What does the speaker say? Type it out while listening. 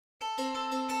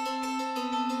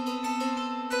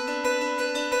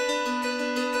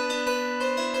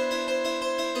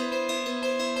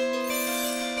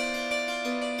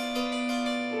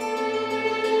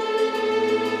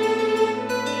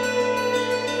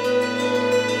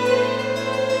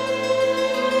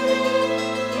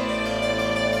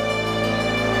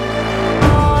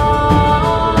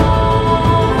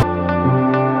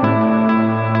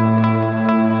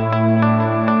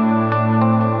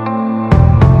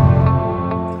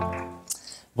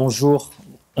Bonjour,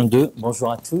 un, deux,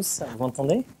 bonjour à tous. Vous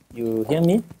m'entendez? You hear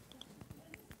me?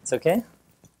 It's okay?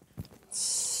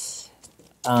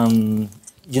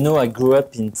 You know, I grew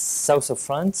up in south of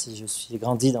France. Je suis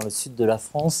grandi dans le sud de la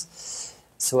France.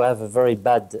 So I have a very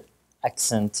bad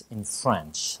accent in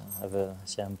French.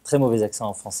 J'ai un très mauvais accent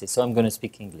en français. So I'm going to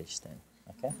speak English then.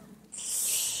 Okay?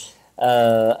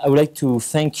 I would like to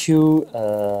thank you,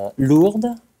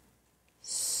 Lourdes.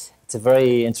 It's a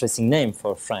very interesting name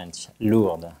for French,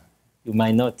 Lourdes. You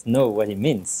might not know what it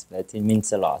means, but it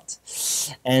means a lot.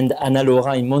 And Anna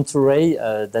Laura in Monterey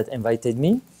that invited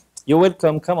me. You're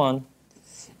welcome, come on.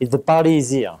 The party is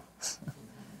here,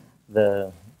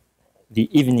 the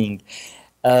evening.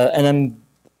 And I'm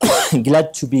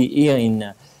glad to be here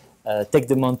in Tech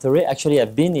de Monterey. Actually,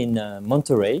 I've been in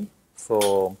Monterey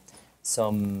for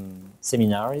some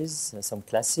seminars, some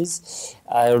classes.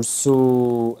 I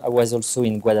was also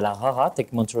in Guadalajara,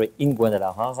 Tech Monterey in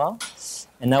Guadalajara,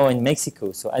 and now in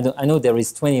Mexico. So I know there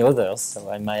is 20 others, so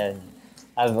I might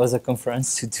have other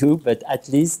conferences to do, but at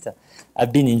least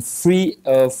I've been in three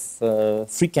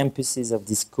campuses of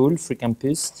this school, free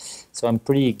campus. So I'm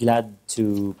pretty glad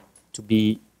to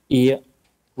be here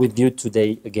with you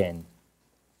today again.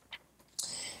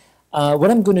 What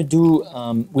I'm going to do,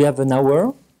 we have an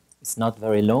hour. It's not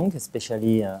very long,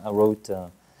 especially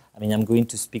I'm going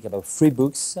to speak about 3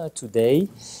 books today.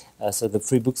 So the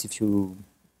 3 books, if you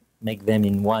make them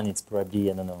in one, it's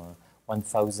probably, I don't know,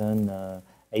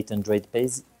 1,800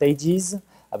 pages.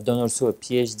 I've done also a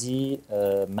PhD,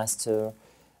 master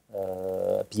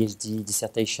PhD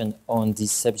dissertation on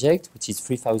this subject, which is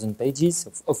 3,000 pages.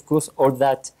 Of course, all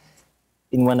that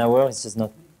in 1 hour is just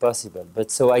not possible.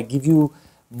 But so I give you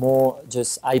more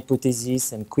just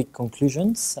hypotheses and quick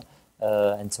conclusions,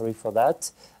 and sorry for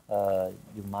that.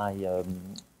 My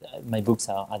books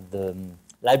are at the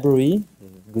library,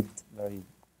 very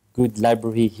good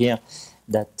library here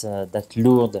that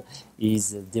Lourdes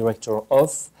is director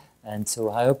of, and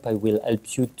so I hope I will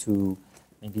help you to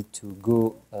maybe to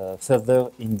go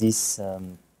further in this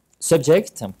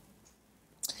subject.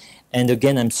 And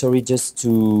again, I'm sorry just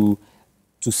to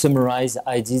summarize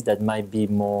ideas that might be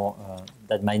more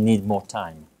that might need more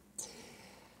time.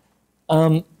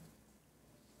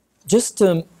 Just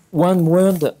one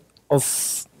word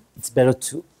of, it's better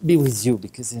to be with you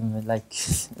because I'm like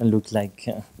I look like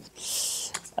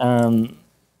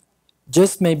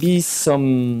just maybe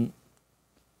some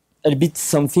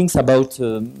things about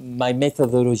my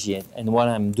methodology and what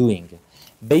I'm doing.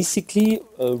 Basically,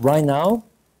 right now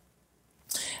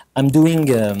I'm doing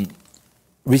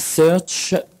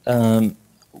research I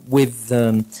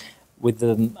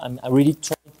really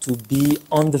try to be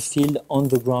on the field, on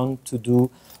the ground, to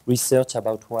do research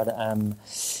about what I'm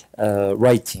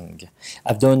writing.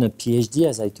 I've done a PhD,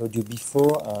 as I told you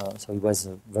before, so it was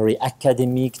a very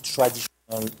academic,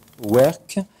 traditional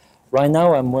work. Right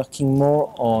now I'm working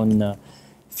more on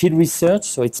field research,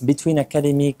 so it's between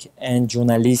academic and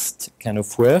journalist kind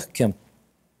of work. And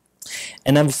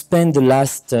I've spent the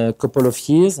last couple of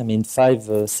years,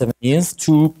 5-7 years,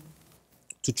 to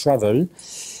travel,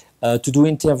 to do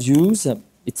interviews.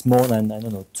 It's more than,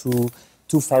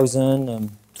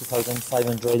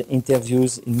 2,500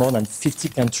 interviews in more than 50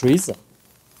 countries.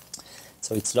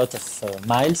 So it's a lot of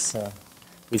miles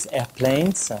with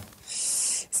airplanes.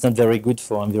 It's not very good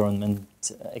for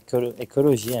environment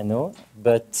ecology, I know.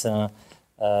 But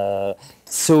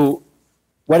so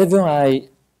whatever I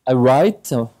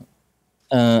write,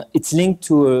 it's linked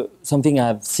to something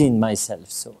I've seen myself.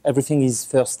 So everything is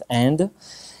first-hand.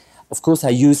 Of course, I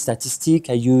use statistics,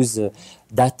 I use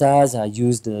data,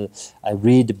 I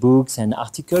read books and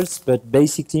articles, but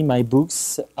basically my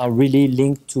books are really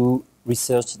linked to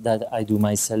research that I do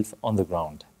myself on the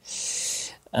ground.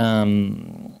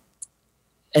 And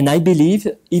I believe,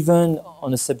 even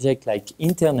on a subject like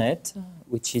internet,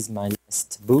 which is my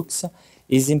last books,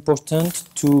 is important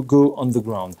to go on the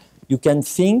ground. You can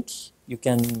think,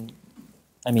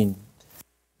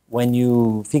 when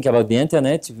you think about the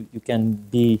internet, you can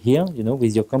be here,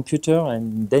 with your computer,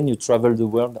 and then you travel the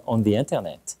world on the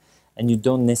internet, and you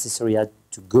don't necessarily have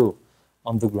to go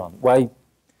on the ground. What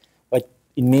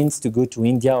it means to go to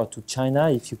India or to China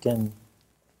if you can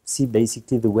see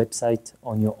basically the website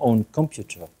on your own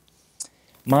computer.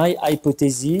 My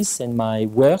hypothesis and my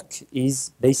work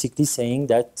is basically saying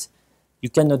that you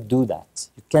cannot do that.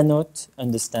 You cannot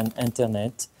understand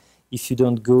internet if you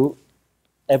don't go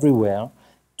everywhere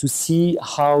to see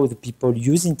how the people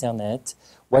use internet,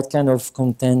 what kind of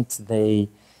content they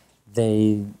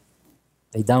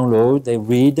download, they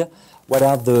read, what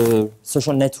are the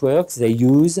social networks they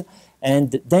use,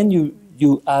 and then you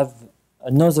have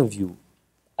another view.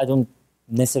 I don't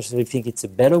necessarily think it's a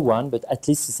better one, but at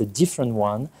least it's a different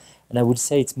one. And I would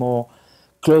say it's more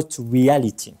close to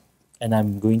reality. And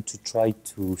I'm going to try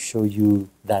to show you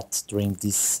that during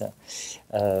this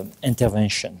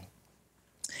intervention.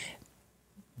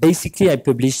 Basically, I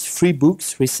published 3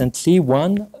 books recently.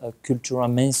 One,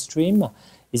 Cultura Mainstream,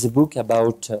 is a book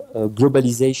about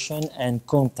globalization and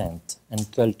content and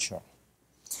culture.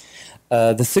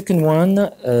 The second one,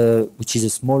 which is a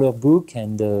smaller book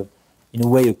and in a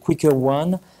way a quicker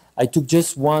one, I took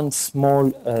just one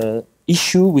small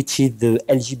issue, which is the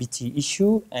LGBT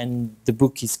issue, and the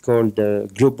book is called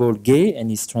Global Gay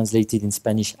and is translated in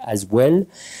Spanish as well,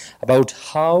 about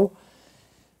how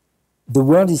the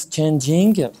world is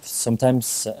changing,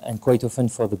 sometimes and quite often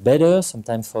for the better,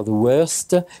 sometimes for the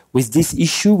worst, with this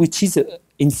issue, which is,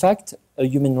 in fact, a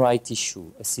human rights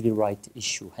issue, a civil rights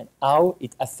issue, and how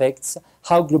it affects,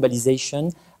 how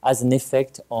globalization has an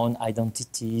effect on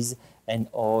identities and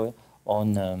or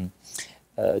on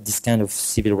this kind of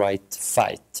civil rights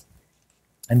fight.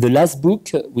 And the last book,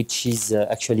 which is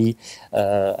actually,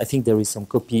 I think there is some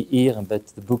copy here, but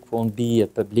the book won't be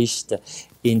published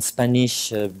in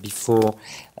Spanish before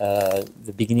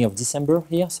the beginning of December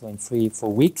here, so in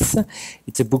 3-4 weeks.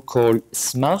 It's a book called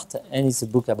Smart, and it's a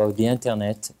book about the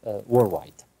internet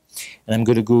worldwide. And I'm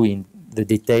going to go in the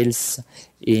details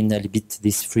in a little bit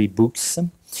these 3 books.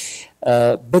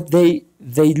 But they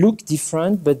look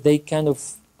different, but they kind of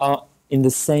are in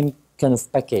the same kind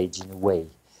of package in a way.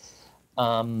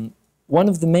 One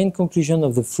of the main conclusions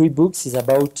of the 3 books is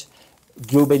about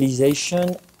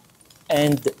globalization,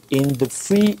 and in the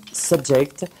 3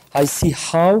 subjects, I see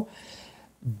how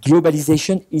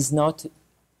globalization is not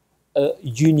a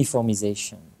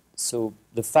uniformization. So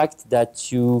the fact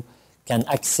that you can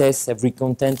access every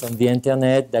content on the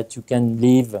internet, that you can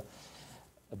live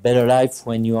a better life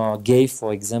when you are gay,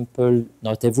 for example,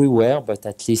 not everywhere, but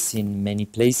at least in many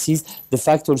places. The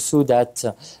fact also that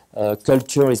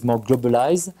culture is more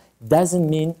globalized doesn't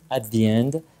mean at the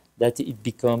end that it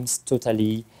becomes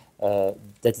totally,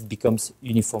 that it becomes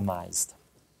uniformized.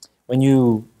 When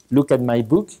you look at my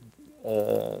book,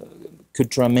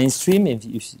 Cultura Mainstream, if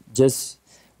you just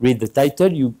read the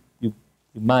title, you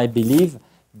might believe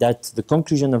that the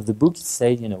conclusion of the book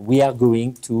says, you know, we are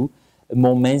going to a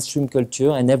more mainstream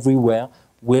culture, and everywhere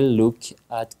will look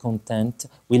at content,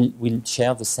 will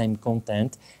share the same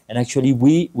content, and actually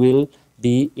we will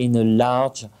be in a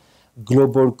large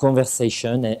global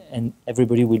conversation, and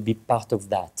everybody will be part of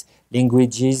that.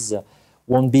 Languages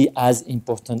won't be as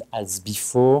important as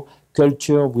before,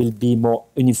 culture will be more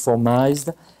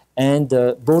uniformized, and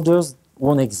borders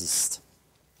won't exist.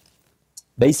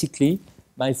 Basically,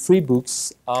 my 3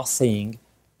 books are saying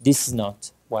this is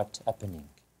not what's happening.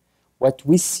 What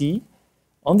we see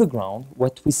on the ground,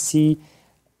 what we see,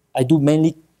 I do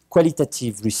mainly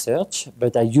qualitative research,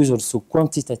 but I use also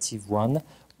quantitative one.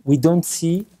 We don't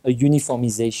see a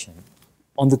uniformization.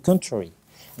 On the contrary.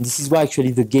 And this is why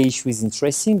actually the gay issue is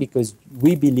interesting, because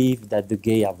we believe that the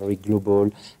gay are very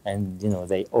global and, you know,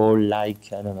 they all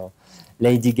like, I don't know,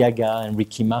 Lady Gaga and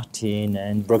Ricky Martin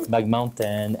and Brokeback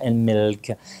Mountain and Milk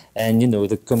and, you know,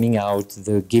 the coming out,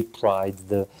 the gay pride,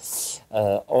 the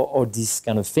all these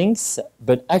kind of things.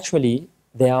 But actually,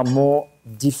 they are more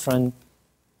different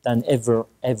than ever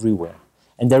everywhere.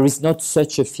 And there is not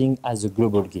such a thing as a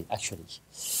global gay, actually.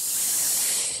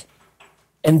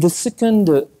 And the second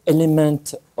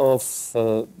element of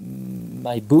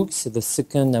my books, the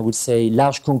second, I would say,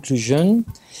 large conclusion,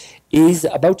 is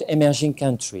about emerging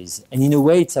countries. And in a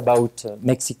way, it's about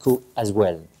Mexico as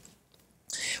well.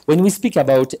 When we speak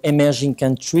about emerging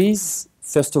countries,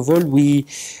 first of all, we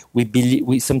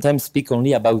sometimes speak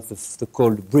only about the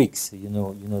called BRICS. You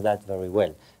know that very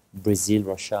well. Brazil,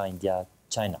 Russia, India,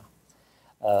 China.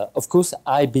 Of course,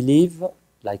 I believe,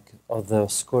 like other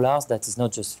scholars, that it's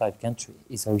not just 5 countries.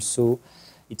 It's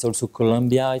also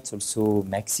Colombia, it's also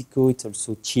Mexico, it's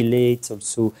also Chile, it's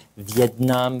also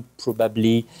Vietnam,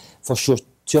 probably, for sure,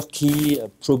 Turkey,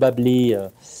 probably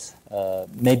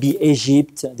maybe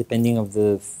Egypt, depending on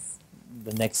the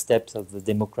next steps of the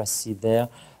democracy there,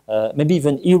 maybe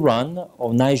even Iran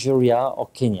or Nigeria or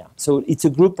Kenya. So it's a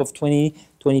group of 20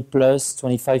 plus,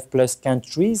 25 plus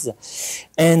countries.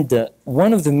 And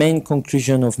one of the main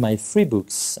conclusions of my 3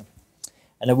 books,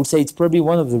 and I would say it's probably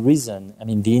one of the reasons, I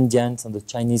mean, the Indians and the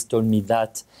Chinese told me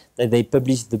that they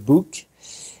published the book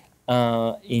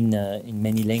in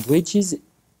many languages.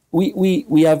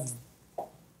 We have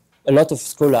a lot of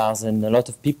scholars and a lot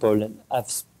of people have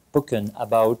spoken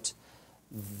about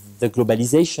the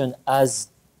globalization as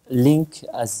link,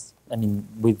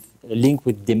 with a link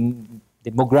with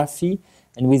demography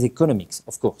and with economics,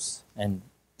 of course. And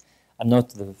I'm not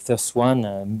the first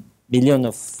one. millions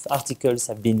of articles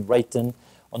have been written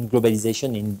on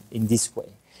globalization in this way.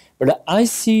 But I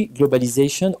see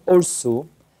globalization also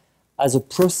as a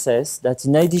process that,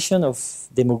 in addition of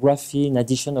demography, in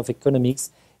addition of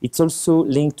economics, it's also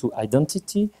linked to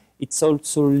identity, it's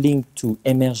also linked to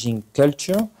emerging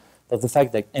culture, but the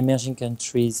fact that emerging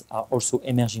countries are also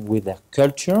emerging with their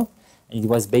culture, and it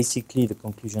was basically the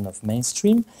conclusion of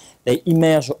mainstream. They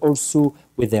emerge also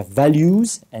with their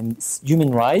values and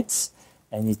human rights,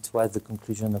 and it was the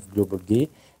conclusion of Global Gay,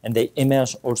 and they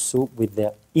emerge also with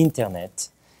their internet,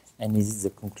 and this is the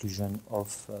conclusion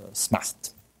of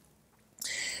SMART.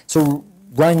 So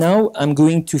right now, I'm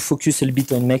going to focus a little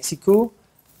bit on Mexico,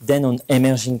 then on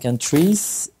emerging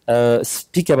countries,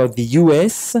 speak about the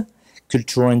US,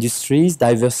 cultural industries,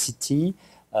 diversity,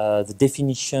 the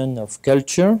definition of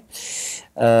culture,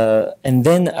 and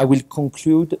then I will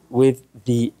conclude with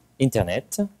the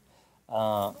internet.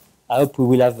 I hope we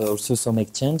will have also some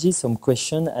exchanges, some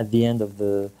questions at the end of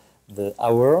the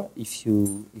hour, if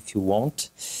you want,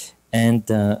 and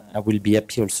I will be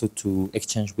happy also to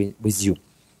exchange with you.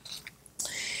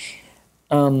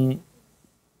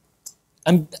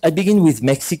 I begin with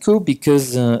Mexico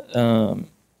because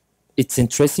it's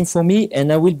interesting for me,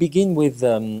 and I will begin with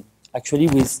actually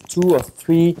with 2 or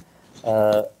 3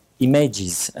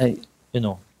 images.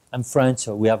 I'm French,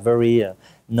 so we are very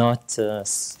not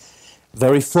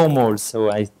very formal,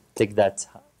 so I take that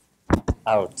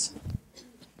out.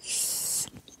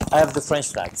 I have the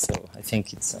French flag, so I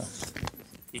think it's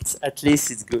at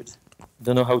least it's good.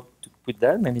 Don't know how to put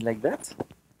that. Maybe like that.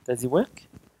 Does it work?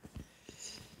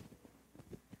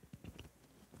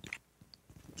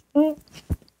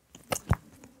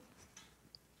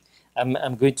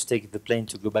 I'm going to take the plane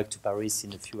to go back to Paris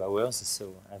in a few hours,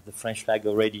 so I have the French flag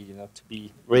already, to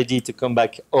be ready to come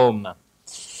back home.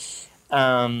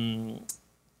 I'm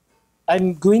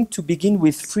going to begin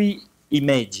with 3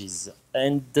 images,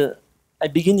 and I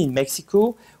begin in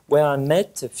Mexico, where I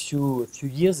met a few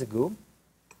years ago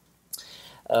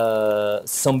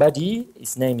somebody.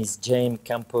 His name is Jaime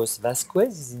Campos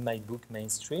Vasquez. He's in my book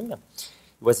Mainstream.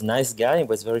 He was a nice guy. He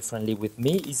was very friendly with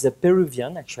me. He's a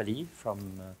Peruvian, actually, from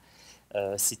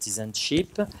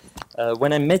citizenship.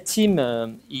 When I met him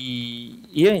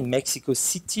here in Mexico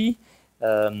City,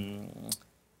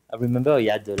 I remember he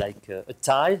had a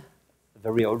tie, a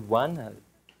very old one,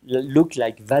 looked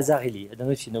like Vasarely. I don't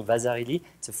know if you know Vasarely.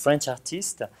 It's a French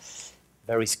artist,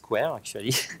 very square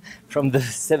actually, from the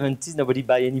 70s. Nobody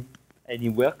buy any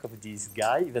work of this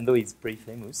guy, even though he's pretty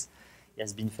famous. He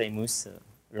has been famous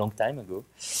a long time ago.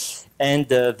 And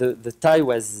the tie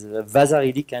was a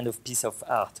Vasarely kind of piece of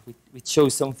art, which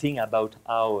shows something about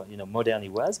how modern he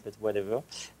was, but whatever.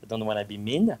 I don't want to be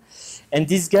mean. And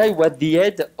this guy was the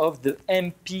head of the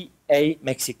MPA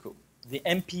Mexico. The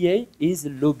MPA is a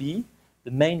lobby,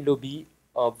 the main lobby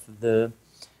of the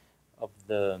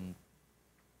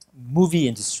movie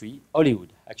industry,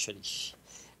 Hollywood, actually.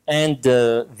 And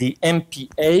the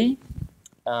MPA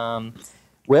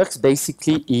works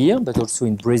basically here, but also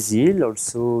in Brazil,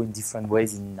 also in different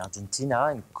ways in Argentina,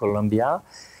 in Colombia,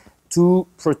 to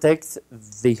protect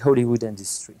the Hollywood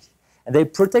industry. And they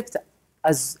protect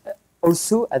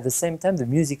also at the same time the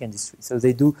music industry. So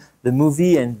they do the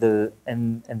movie and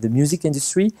the music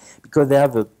industry, because they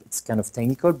have it's kind of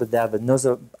technical, but they have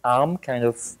another arm kind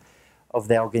of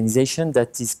their organization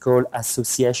that is called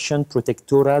Asociación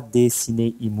Protectora de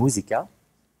Cine y Música,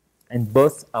 and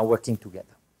both are working together.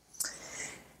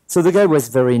 So the guy was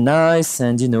very nice,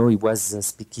 and he was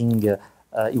speaking.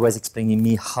 He was explaining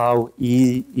me how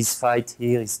his fight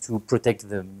here is to protect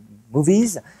the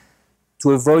movies,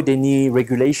 to avoid any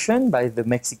regulation by the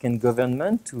Mexican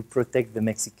government, to protect the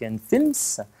Mexican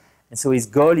films. And so his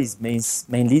goal is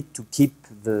mainly to keep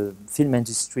the film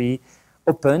industry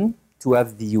open, to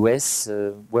have the US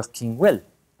working well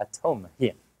at home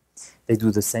here. They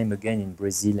do the same again in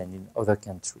Brazil and in other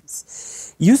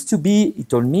countries. He used to be, he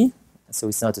told me, so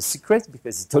it's not a secret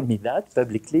because he told me that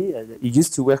publicly, he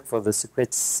used to work for the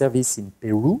Secret Service in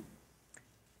Peru.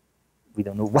 We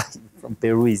don't know why from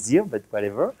Peru is here, but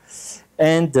whatever.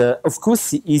 And of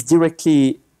course, he is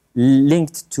directly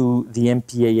linked to the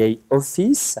MPAA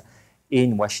office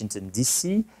in Washington,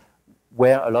 D.C.,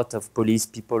 where a lot of police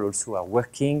people also are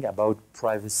working about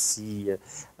privacy,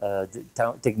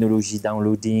 technology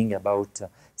downloading, about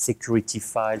security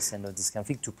files and all this kind of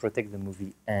thing to protect the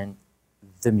movie and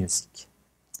the music.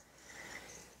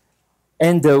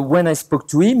 And when I spoke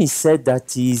to him, he said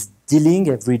that he's dealing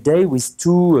every day with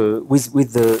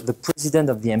the president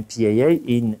of the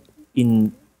MPAA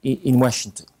in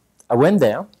Washington. I went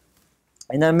there,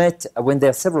 and I went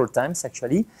there several times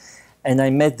actually, and I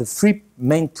met the three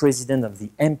main presidents of the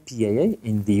MPAA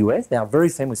in the US. They are very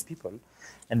famous people,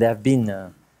 and they are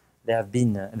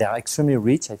extremely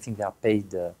rich. I think they are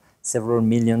paid several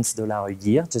millions dollars a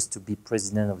year just to be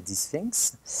president of these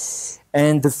things.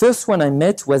 And the first one I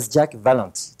met was Jack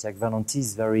Valenti. Jack Valenti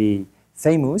is very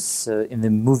famous in the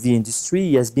movie industry.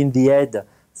 He has been the head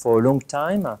for a long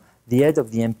time, the head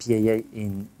of the MPAA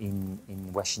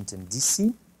in Washington,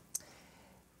 D.C.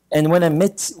 And when I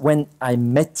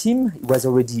met him, he was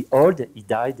already old. He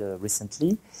died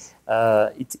recently.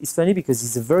 It's funny because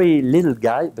he's a very little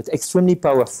guy, but extremely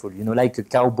powerful, you know, like a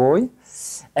cowboy.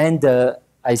 And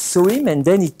I saw him, and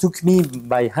then he took me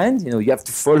by hand. You know, you have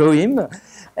to follow him.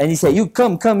 And he said, "You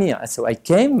come here." So I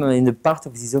came in the part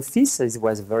of his office. It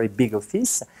was a very big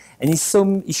office, and he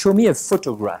showed me a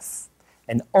photograph.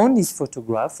 And on this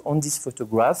photograph,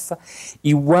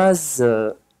 he was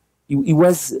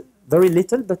very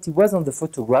little, but he was on the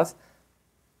photograph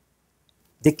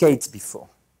decades before.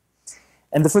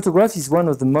 And the photograph is one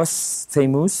of the most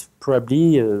famous,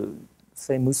 probably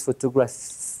famous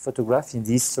photograph in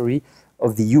the history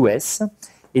of the US.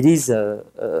 It is,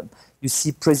 you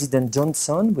see President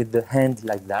Johnson with the hand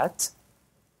like that.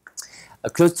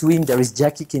 Close to him, there is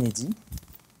Jackie Kennedy.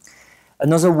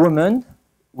 Another woman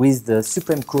with the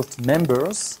Supreme Court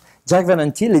members. Jack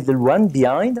Valenti, little one,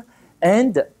 behind.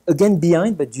 And again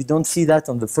behind, but you don't see that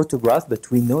on the photograph, but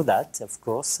we know that, of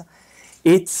course.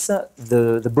 It's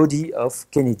the body of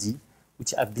Kennedy,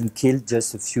 which had been killed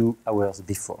just a few hours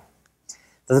before.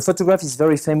 So the photograph is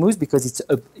very famous because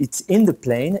it's in the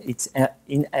plane, it's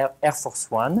in Air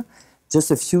Force One, just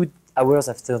a few hours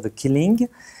after the killing.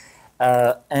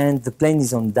 And the plane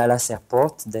is on Dallas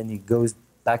Airport, then it goes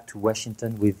back to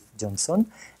Washington with Johnson.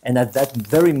 And at that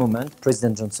very moment,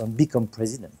 President Johnson became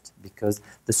president because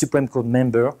the Supreme Court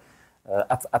member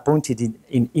appointed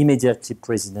him immediately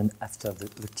president after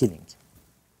the killing.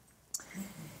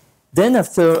 Then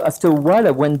after a while,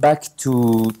 I went back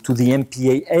to the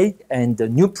MPAA, and the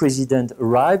new president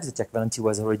arrived. Jack Valenti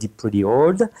was already pretty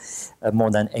old,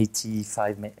 more than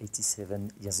 85,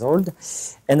 87 years old.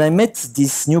 And I met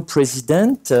this new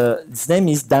president. His name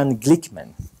is Dan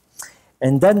Glickman.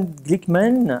 And Dan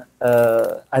Glickman,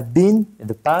 I've been in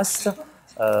the past,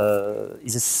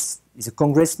 he's a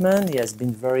congressman. He has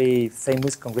been very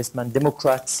famous congressman,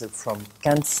 Democrats from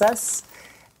Kansas,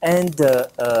 and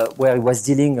where he was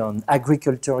dealing on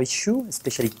agriculture issue,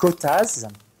 especially quotas.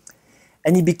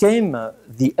 And he became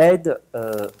the head,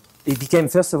 he became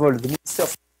first of all the Minister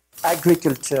of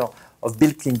Agriculture of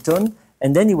Bill Clinton,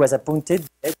 and then he was appointed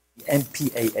head of the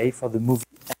MPAA for the movie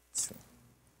industry.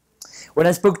 When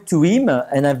I spoke to him,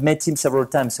 and I've met him several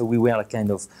times, so we were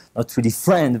kind of not really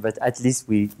friends, but at least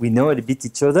we know a bit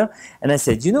each other. And I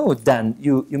said, you know, Dan,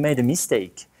 you made a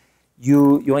mistake.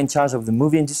 You're in charge of the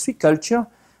movie industry, culture,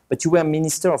 but you were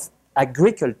Minister of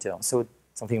Agriculture, so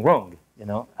something wrong, you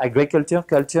know. Agriculture,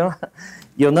 culture,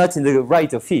 you're not in the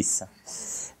right office.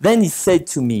 Then he said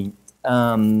to me,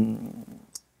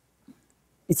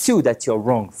 it's you that you're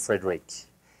wrong, Frédéric,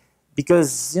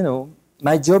 because, you know,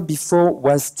 my job before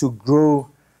was to grow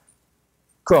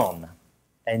corn,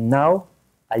 and now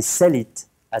I sell it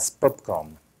as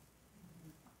popcorn.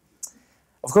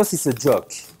 Of course, it's a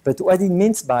joke, but what it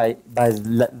means by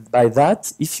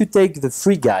that, if you take the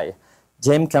free guy,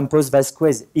 James Campos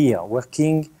Vasquez here,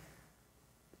 working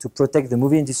to protect the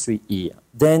movie industry here,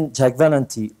 then Jack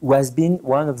Valenti, who has been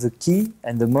one of the key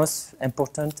and the most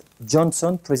important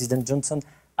President Johnson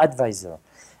advisor.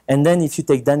 And then if you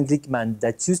take Dan Glickman,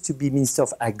 that used to be Minister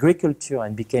of Agriculture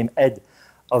and became head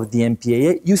of the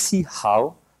MPAA, you see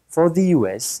how, for the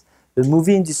US, the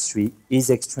movie industry is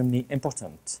extremely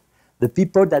important. The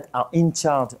people that are in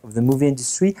charge of the movie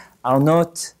industry are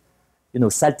not, you know,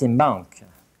 saltimbanque.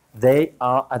 They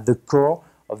are at the core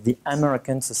of the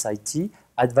American society,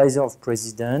 advisor of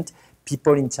president,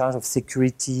 people in charge of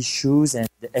security issues and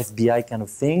the FBI kind of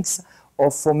things, or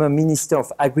former Minister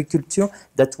of Agriculture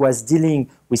that was dealing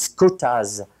with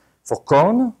quotas for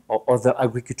corn or other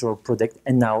agricultural products,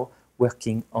 and now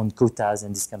working on quotas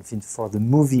and this kind of thing for the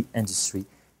movie industry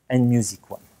and music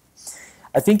one.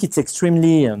 I think it's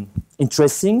extremely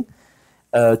interesting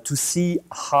to see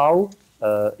how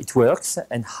it works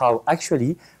and how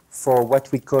actually for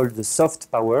what we call the soft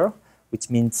power, which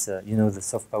means, you know, the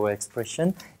soft power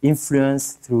expression,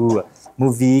 influence through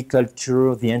movie,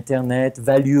 culture, the internet,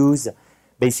 values,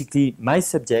 basically my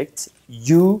subject,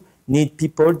 you need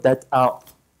people that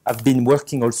have been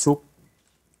working also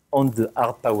on the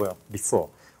hard power before,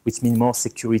 which means more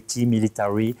security,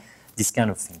 military, these kind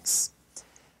of things.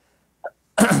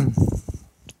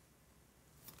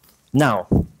 Now,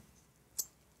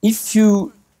 if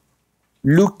you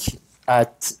look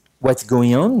at what's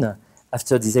going on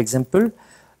after this example,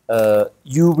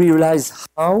 you realize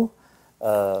how,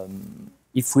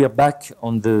 if we are back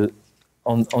on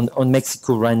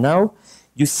Mexico right now,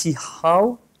 you see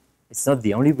how, it's not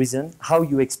the only reason, how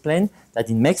you explain that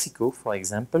in Mexico, for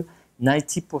example,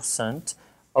 90%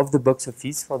 of the box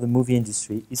office for the movie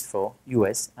industry is for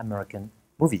US American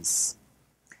movies.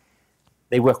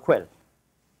 They work well.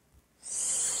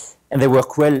 And they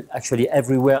work well actually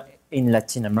everywhere in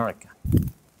Latin America.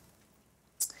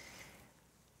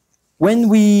 When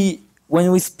we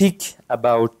speak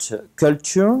about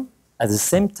culture, at the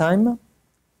same time,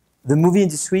 the movie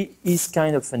industry is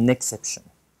kind of an exception.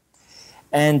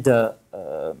 And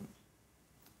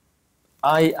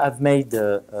I have made,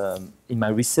 in my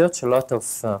research, a lot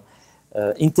of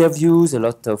interviews, a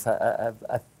lot of,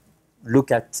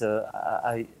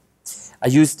 I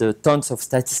used tons of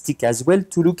statistics as well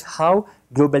to look how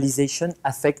globalization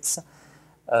affects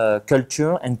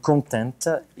culture and content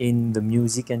in the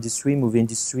music industry, movie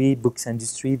industry, books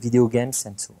industry, video games,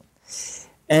 and so on.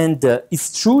 And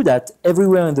it's true that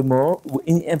everywhere in the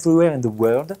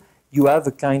world, you have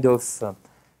a kind of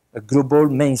a global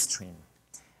mainstream.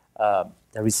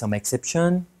 There is some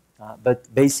exception,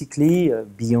 but basically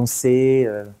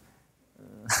Beyoncé,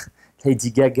 Lady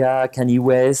Gaga, Kanye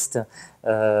West,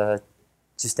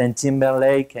 Justin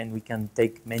Timberlake, and we can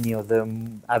take many other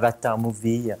Avatar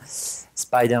movie,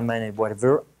 Spider-Man and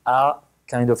whatever, are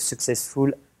kind of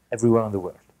successful everywhere in the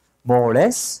world. More or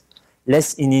less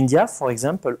in India, for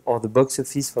example, or the box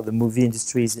office for the movie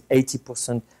industry is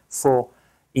 80% for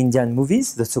Indian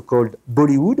movies, the so-called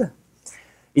Bollywood.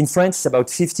 In France, it's about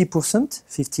 50%,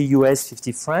 50 US,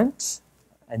 50 French,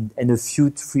 and a few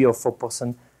 3 or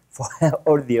 4% for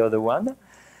all the other one.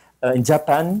 In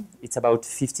Japan, it's about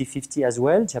 50-50 as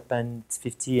well. Japan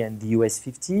 50 and the US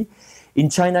 50. In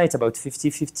China, it's about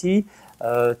 50-50.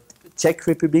 Czech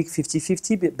Republic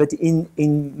 50-50. But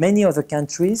in many other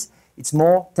countries, it's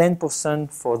more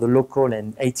 10% for the local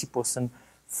and 80%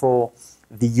 for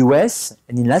the US.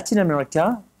 And in Latin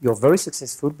America, you're very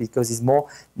successful because it's more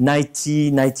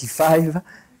 90, 95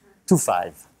 to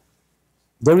 5.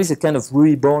 There is a kind of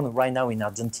reborn right now in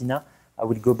Argentina. I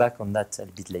will go back on that a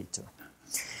bit later.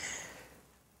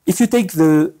 If you take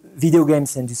the video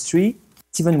games industry,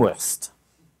 it's even worse.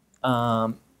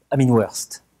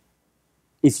 Worst.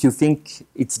 If you think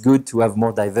it's good to have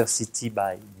more diversity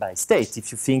by state,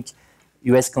 if you think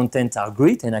US content are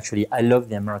great, and actually I love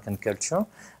the American culture.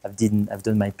 I've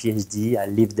done my PhD, I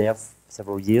lived there for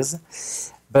several years.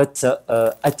 But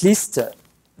at least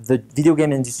the video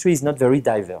game industry is not very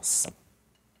diverse.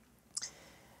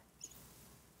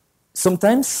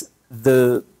 Sometimes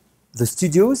the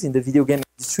studios in the video game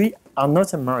industry are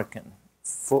not American.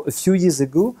 For a few years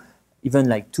ago, even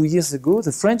like 2 years ago,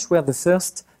 the French were the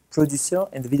first producer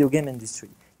in the video game industry.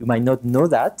 You might not know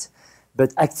that,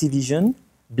 but Activision,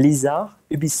 Blizzard,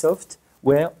 Ubisoft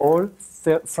were all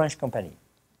French companies.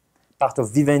 Part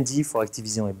of Vivendi for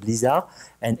Activision and Blizzard,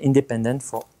 and independent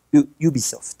for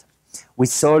Ubisoft. We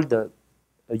sold a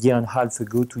year and a half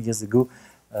ago, 2 years ago,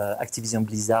 Activision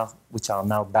Blizzard, which are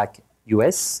now back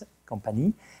US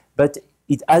company, but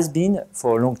it has been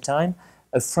for a long time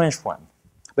a French one.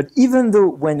 But even though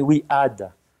when we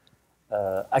had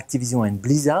Activision and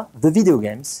Blizzard, the video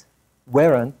games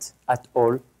weren't at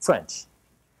all French.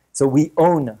 So we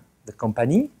own the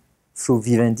company through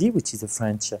Vivendi, which is a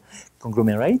French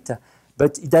conglomerate,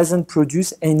 but it doesn't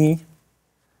produce any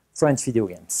French video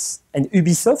games. And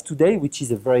Ubisoft today, which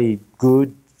is a very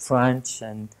good French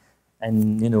and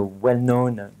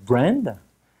well-known brand,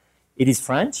 it is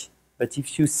French. But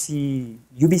if you see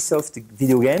Ubisoft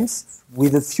video games,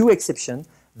 with a few exceptions,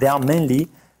 they are mainly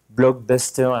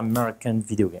blockbuster American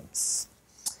video games.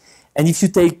 And if you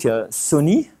take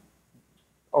Sony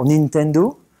or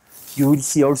Nintendo, you will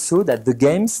see also that the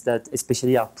games that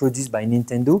especially are produced by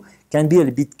Nintendo can be a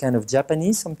little bit kind of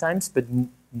Japanese sometimes, but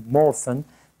more often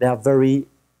they are very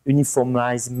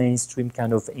uniformized, mainstream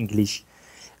kind of English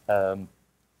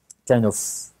kind of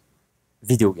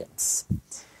video games.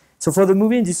 So for the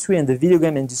movie industry and the video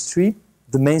game industry,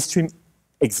 the mainstream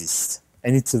exists.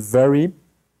 And it's a very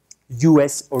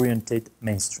US-oriented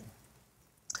mainstream.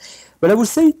 But I would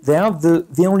say there are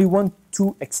the only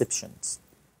two exceptions.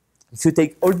 If you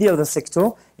take all the other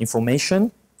sector,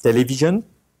 information, television,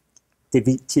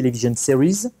 television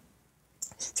series,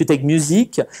 if you take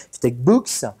music, if you take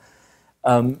books,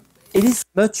 it is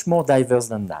much more diverse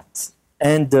than that.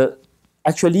 And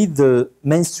actually, the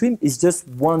mainstream is just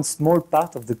one small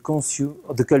part of the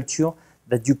culture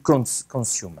that you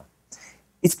consume.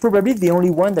 It's probably the only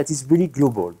one that is really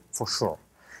global, for sure.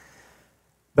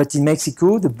 But in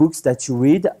Mexico, the books that you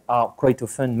read are quite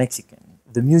often Mexican.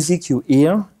 the music you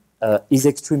hear is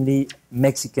extremely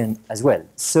Mexican as well.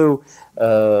 So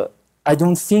I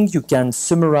don't think you can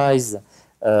summarize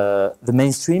the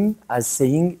mainstream as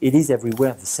saying it is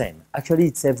everywhere the same. Actually,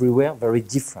 it's everywhere very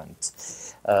different.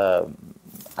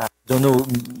 I don't know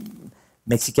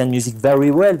Mexican music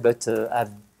very well, but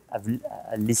I've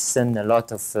listened a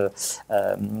lot of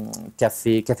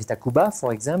Café Tacuba,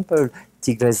 for example,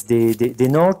 Tigres de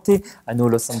Norte. I know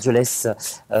Los Angeles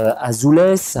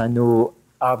Azules. I know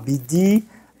RBD.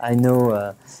 I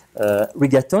know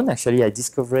reggaeton. Actually, I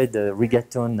discovered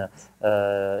reggaeton,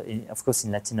 of course,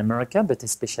 in Latin America, but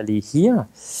especially here.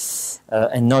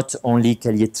 And not only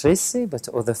Calle 13, but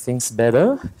other things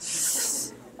better.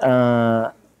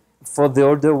 For the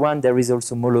older one, there is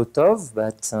also Molotov,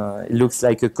 but it looks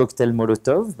like a cocktail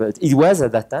Molotov. But it was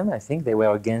at that time, I think, they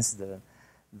were against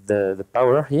the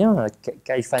power here,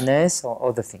 Caifanes or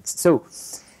other things. So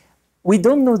we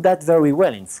don't know that very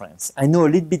well in France. I know a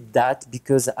little bit that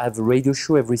because I have a radio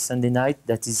show every Sunday night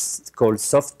that is called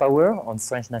Soft Power on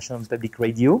French National Public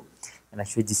Radio. And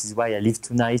actually, this is why I leave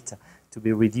tonight to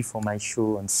be ready for my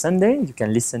show on Sunday. You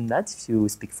can listen to that if you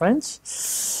speak French.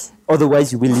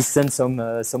 Otherwise, you will listen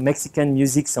some Mexican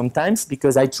music sometimes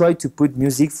because I try to put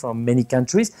music from many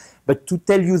countries. But to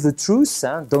tell you the truth,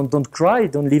 don't cry,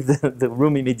 don't leave the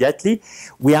room immediately.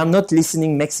 We are not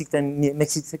listening Mexican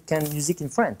music in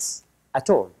France at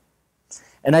all.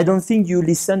 And I don't think you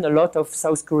listen a lot of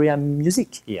South Korean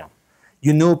music here.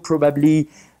 You know probably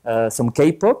some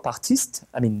K-pop artists.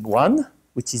 I mean, one,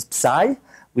 which is Psy,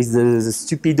 with the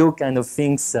stupido kind of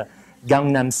things,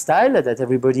 Gangnam Style, that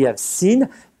everybody has seen.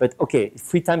 But okay,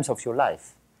 3 times of your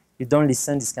life, you don't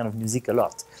listen this kind of music a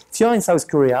lot. If you're in South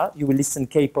Korea, you will listen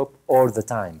K-pop all the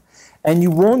time. And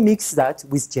you won't mix that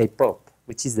with J-pop,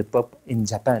 which is the pop in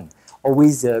Japan, or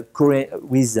with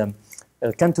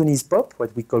Cantonese pop,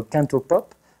 what we call Canto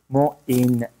pop, more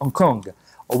in Hong Kong,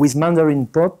 or with Mandarin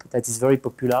pop that is very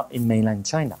popular in mainland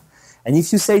China. And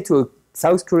if you say to a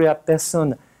South Korea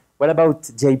person, what about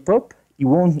J-pop? He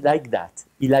won't like that.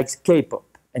 He likes K-pop,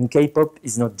 and K-pop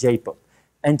is not J-pop,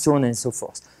 and so on and so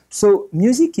forth. So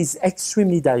music is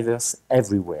extremely diverse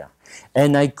everywhere.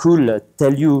 And I could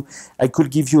tell you, I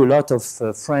could give you a lot of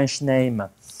French names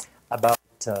about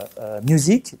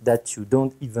music that you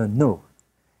don't even know.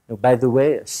 By the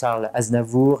way, Charles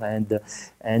Aznavour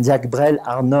and Jacques Brel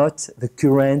are not the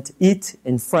current hit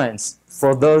in France.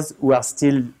 For those who are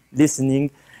still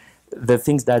listening, the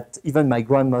things that even my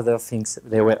grandmother thinks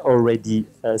they were already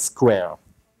square.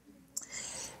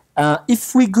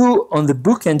 If we go on the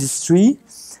book industry,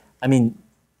 I mean,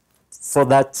 for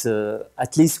that,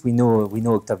 at least we know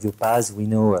Octavio Paz, we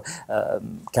know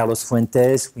Carlos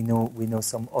Fuentes, we know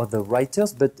some other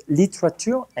writers, but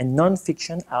literature and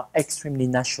non-fiction are extremely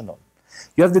national.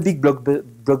 You have the big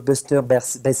blockbuster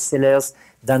bestsellers,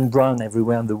 Dan Brown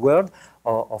everywhere in the world,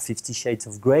 or 50 Shades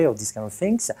of Grey, or these kind of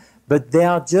things, but they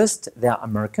are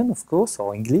American, of course,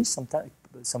 or English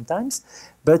sometimes,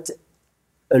 but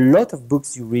a lot of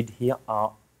books you read here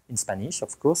are in Spanish,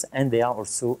 of course, and they are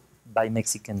also by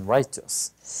Mexican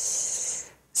writers.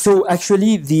 So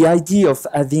actually, the idea of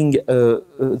having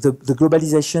the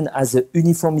globalization as a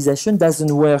uniformization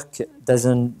doesn't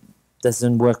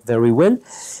work very well.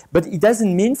 But it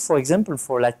doesn't mean, for example,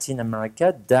 for Latin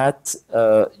America, that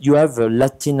you have a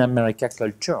Latin America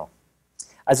culture.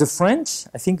 As a French,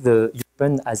 I think the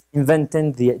European has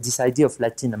invented this idea of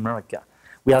Latin America.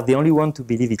 We are the only one to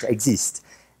believe it exists.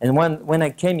 And when I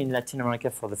came in Latin America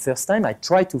for the first time, I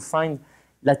tried to find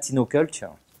Latino culture,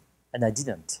 and I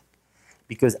didn't.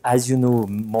 Because as you know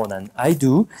more than I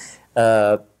do,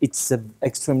 it's an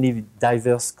extremely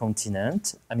diverse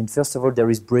continent. I mean, first of all, there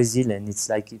is Brazil, and it's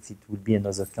like if it would be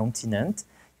another continent.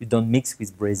 You don't mix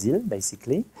with Brazil,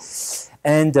 basically.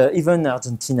 And even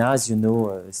Argentina, as you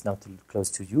know, is not close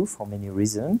to you for many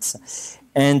reasons.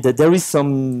 And there is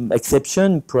some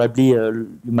exception. Probably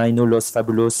you might know Los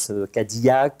Fabulos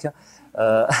Cadillac.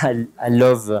 I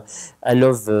love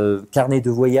Carnet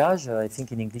de Voyage, I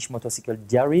think in English Motorcycle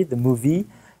Diary, the movie,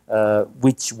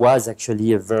 which was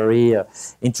actually a very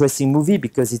interesting movie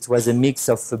because it was a mix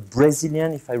of a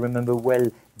Brazilian, if I remember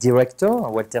well, director,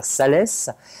 Walter Salles,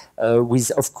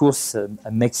 with, of course,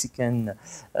 a Mexican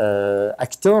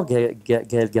actor,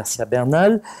 Gael Garcia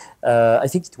Bernal. I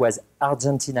think it was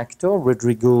Argentine actor,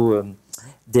 Rodrigo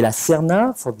de la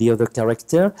Serna, for the other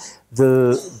character.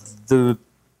 The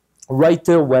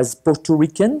writer was Puerto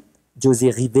Rican,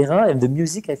 Jose Rivera, and the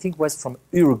music, I think, was from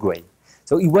Uruguay.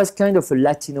 So it was kind of a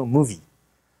Latino movie.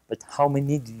 But how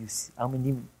many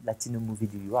Latino movies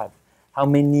do you have? How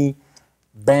many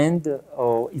band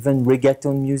or even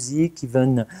reggaeton music,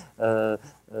 even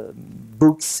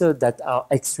books that are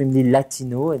extremely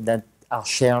Latino and that are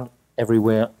shared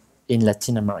everywhere in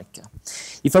Latin America.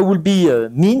 If I would be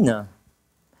mean,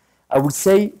 I would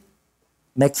say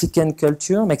Mexican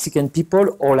culture, Mexican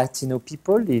people or Latino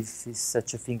people, if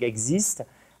such a thing exists,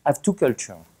 have two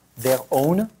cultures, their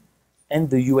own and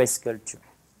the US culture.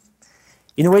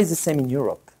 In a way, it's the same in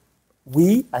Europe.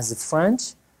 We, as the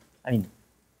French, I mean,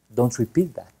 don't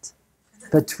repeat that,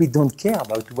 but we don't care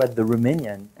about what the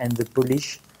Romanian and the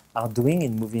Polish are doing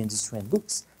in movie industry and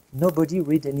books. Nobody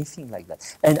read anything like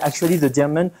that. And actually, the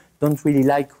German don't really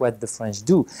like what the French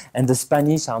do, and the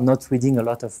Spanish are not reading a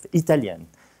lot of Italian.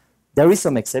 There is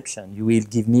some exception. You will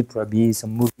give me probably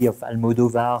some movie of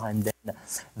Almodovar and then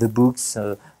the books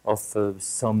of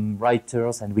some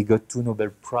writers, and we got 2 Nobel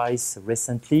Prizes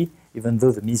recently, even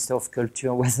though the Minister of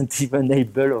Culture wasn't even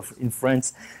able in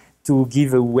France to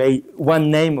give away one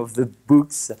name of the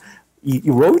books he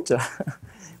wrote. It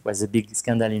was a big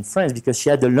scandal in France because she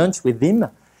had a lunch with him,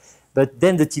 but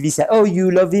then the TV said, oh, you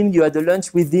love him, you had a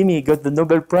lunch with him, he got the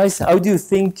Nobel Prize. How do you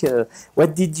think,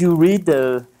 what did you read?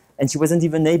 And she wasn't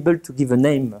even able to give a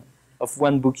name of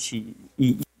one book he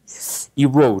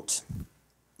wrote.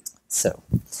 So,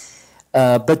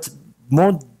 but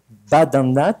more bad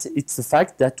than that, it's the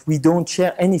fact that we don't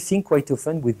share anything quite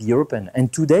often with the European.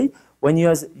 And today, when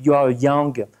you are a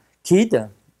young kid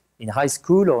in high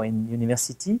school or in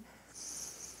university,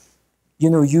 you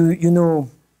know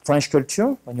French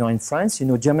culture when you're in France, you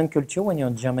know German culture when you're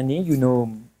in Germany, you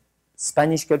know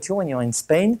Spanish culture when you're in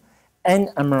Spain, and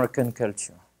American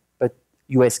culture.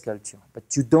 US culture, but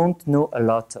you don't know a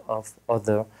lot of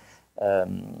other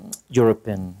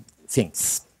European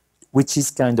things, which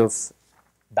is kind of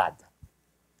bad.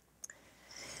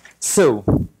 So,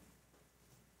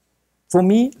 for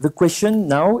me, the question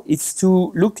now is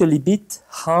to look a little bit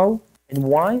how and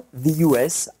why the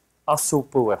US are so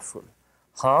powerful.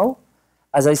 How?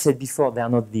 As I said before, they are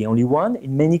not the only one.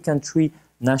 In many countries,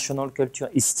 national culture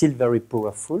is still very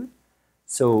powerful.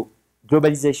 So,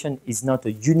 globalization is not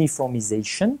a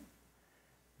uniformization,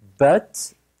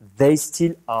 but they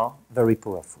still are very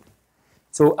powerful.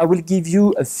 So I will give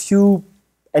you a few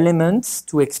elements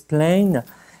to explain,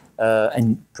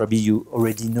 and probably you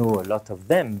already know a lot of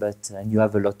them, and you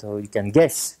have a lot of, you can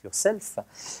guess yourself.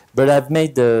 But I've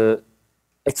made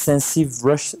extensive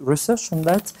research on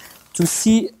that to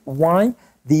see why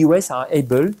the US are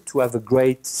able to have a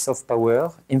great soft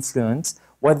power influence,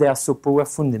 why they are so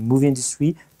powerful in the movie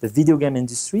industry, the video game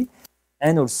industry,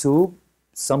 and also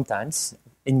sometimes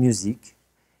in music,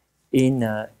 in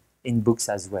books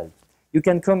as well. You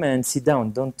can come and sit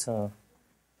down. Don't.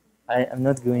 I'm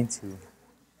not going to.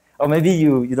 Or maybe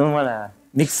you don't want to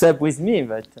mix up with me,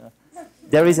 but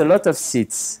there is a lot of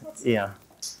seats here.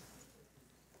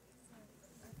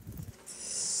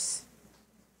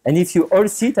 And if you all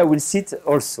sit, I will sit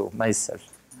also myself.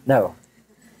 No.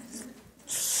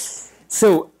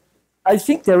 So I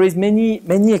think there is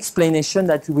many explanations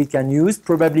that we can use,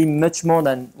 probably much more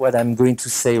than what I'm going to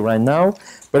say right now.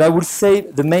 But I would say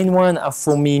the main one are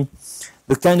for me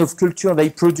the kind of culture they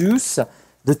produce,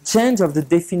 the change of the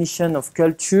definition of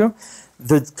culture,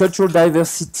 the cultural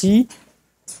diversity,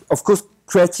 of course,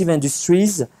 creative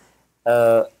industries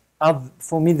are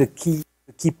for me the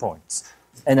key points.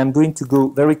 And I'm going to go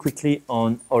very quickly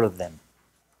on all of them.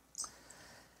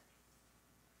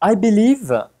 I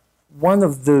believe one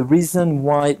of the reasons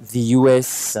why the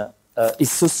US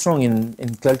is so strong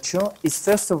in culture is,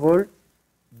 first of all,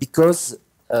 because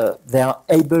they are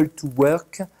able to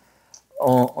work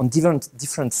on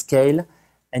different scale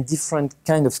and different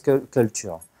kind of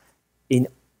culture, in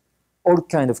all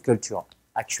kind of culture,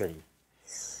 actually.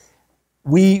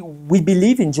 We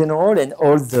believe in general, and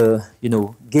all the,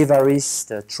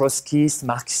 Guevarist, Trotskyist,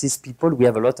 Marxist people, we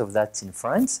have a lot of that in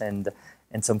France, and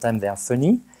sometimes they are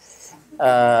funny.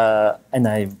 And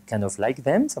I kind of like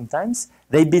them sometimes.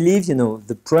 They believe,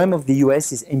 the problem of the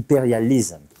US is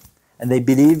imperialism. And they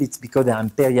believe it's because they are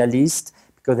imperialist,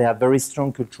 because they have very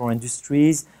strong cultural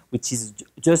industries, which is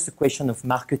just a question of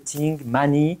marketing,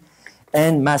 money,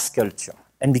 and mass culture.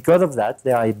 And because of that,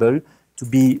 they are able to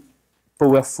be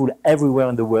powerful everywhere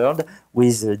in the world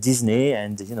with Disney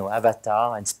and,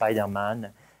 Avatar and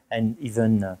Spider-Man and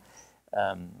even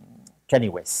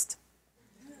Kanye West.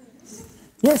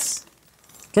 Yes.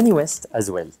 Kanye West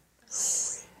as well.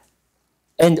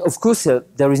 And of course,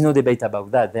 there is no debate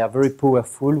about that. They are very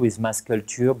powerful with mass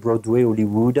culture, Broadway,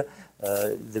 Hollywood,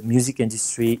 the music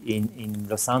industry in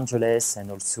Los Angeles,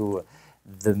 and also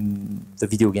the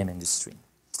video game industry.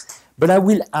 But I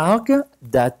will argue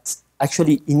that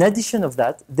actually, in addition of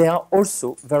that, they are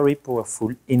also very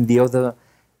powerful in the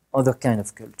other kind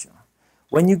of culture.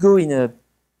 When you go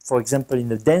for example, in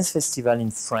the dance festival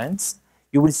in France,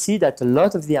 you will see that a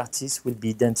lot of the artists will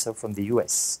be dancers from the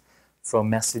US, from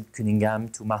Mercedes Cunningham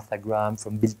to Martha Graham,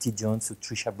 from Bill T. Jones to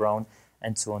Trisha Brown,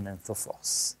 and so on and so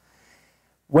forth.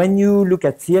 When you look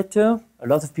at theater, a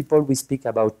lot of people will speak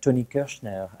about Tony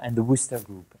Kirshner and the Wooster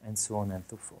Group, and so on and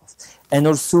so forth. And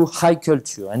also high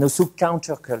culture, and also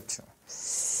counterculture.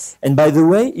 And by the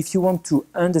way, if you want to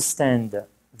understand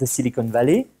the Silicon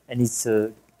Valley, and it's,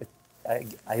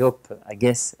 I hope, I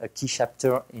guess, a key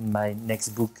chapter in my next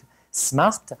book,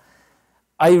 Smart,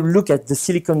 I look at the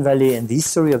Silicon Valley and the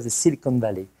history of the Silicon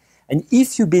Valley. And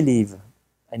if you believe,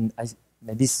 and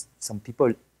maybe some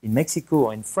people in Mexico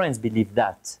or in France believe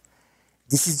that,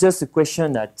 this is just a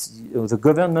question that the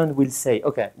government will say,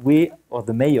 okay, we, or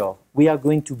the mayor, we are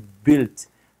going to build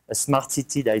a smart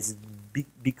city that is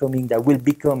that will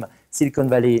become Silicon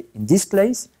Valley in this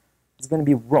place. It's going to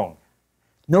be wrong.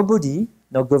 Nobody,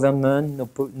 no government,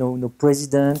 no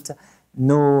president,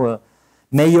 no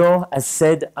mayor has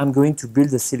said, I'm going to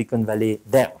build a Silicon Valley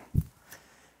there.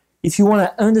 If you want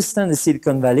to understand the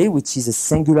Silicon Valley, which is a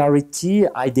singularity,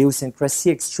 idiosyncrasy,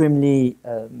 extremely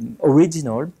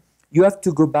original, you have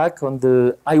to go back on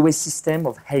the highway system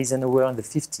of Eisenhower in the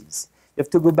 50s. You have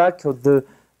to go back on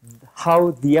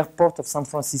how the airport of San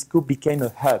Francisco became a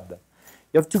hub.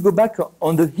 You have to go back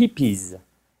on the hippies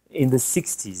in the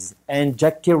 60s and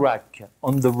Jack Kerouac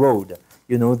on the road.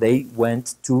 You know, they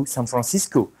went to San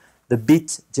Francisco, the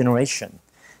Beat generation.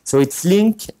 So it's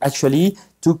linked actually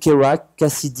to Kerouac,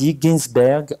 Cassidy,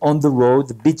 Ginsberg, On the Road,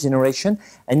 the Beat generation,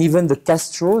 and even the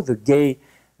Castro, the gay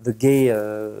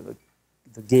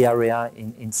area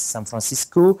in San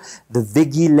Francisco, the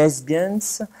veggie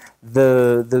lesbians,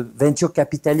 the venture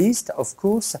capitalists, of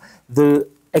course, the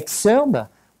exurb,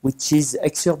 which is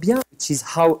exurbia, which is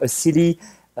how a city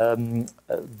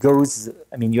goes.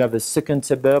 I mean, you have a second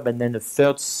suburb and then a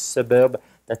third suburb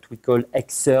that we call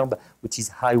exurb, which is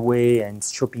highway and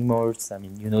shopping malls. I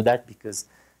mean, you know that because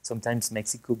sometimes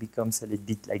Mexico becomes a little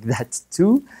bit like that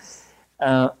too.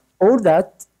 All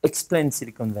that explains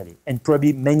Silicon Valley and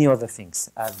probably many other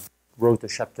things. I've wrote a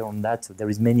chapter on that, so there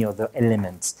is many other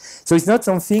elements. So it's not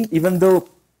something, even though,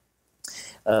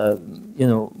 you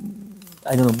know,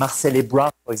 I don't know, Marcel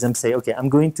Ebrard, for example, say, okay, I'm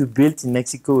going to build in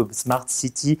Mexico a smart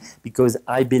city because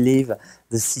I believe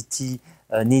the city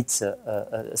needs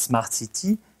a smart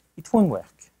city. It won't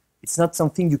work. It's not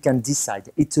something you can decide.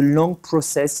 It's a long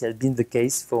process. It has been the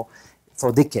case for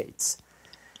decades.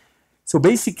 So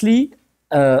basically,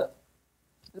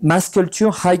 mass culture,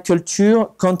 high culture,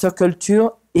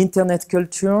 counterculture, internet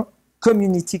culture,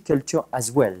 community culture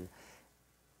as well.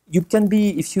 You can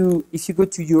be, if you go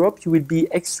to Europe, you will be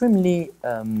extremely,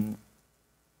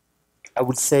 I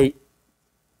would say,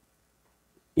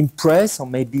 impressed or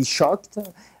maybe shocked.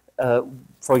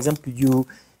 For example, you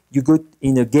go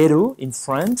in a ghetto in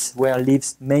France where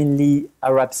lives mainly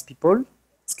Arab people.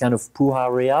 It's kind of poor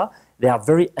area. They are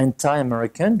very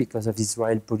anti-American because of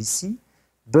Israel policy,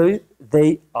 but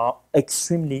they are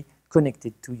extremely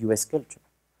connected to US culture.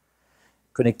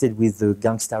 Connected with the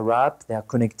gangsta rap, they are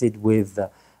connected with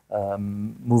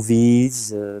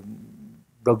movies,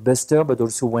 blockbuster, but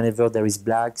also whenever there is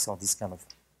blacks or this kind of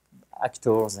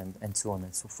actors and so on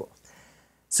and so forth.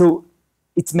 So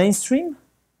it's mainstream,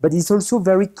 but it's also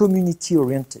very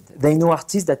community-oriented. They know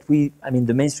artists that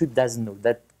the mainstream doesn't know,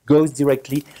 that goes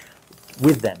directly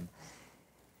with them.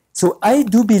 So I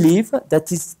do believe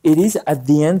that it is at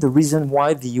the end the reason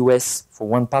why the US, for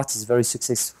one part, is very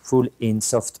successful in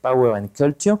soft power and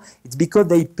culture. It's because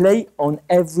they play on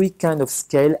every kind of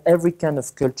scale, every kind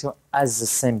of culture at the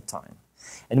same time.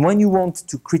 And when you want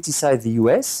to criticize the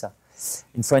US,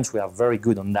 in French we are very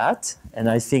good on that, and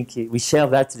I think we share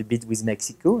that a bit with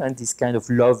Mexico, and this kind of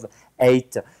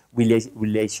love-hate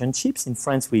relationships. In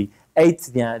France we hate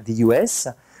the US,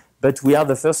 but we are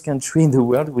the first country in the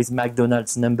world with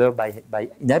McDonald's number by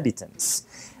inhabitants.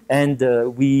 And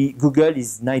Google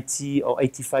is 90 or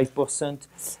 85%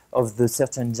 of the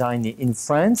search engine in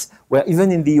France, where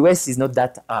even in the US is not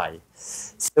that high.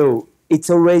 So it's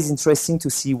always interesting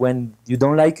to see when you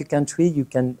don't like a country, you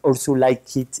can also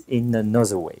like it in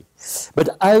another way. But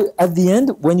at the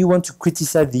end, when you want to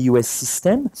criticize the US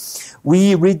system,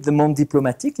 we read the Monde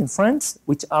Diplomatique in France,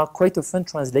 which are quite often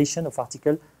translation of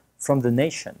articles from The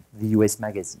Nation, the US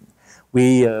magazine.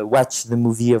 We watch the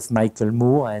movie of Michael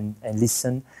Moore and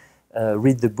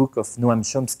read the book of Noam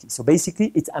Chomsky. So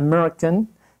basically, it's Americans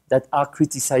that are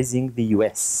criticizing the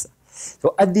US.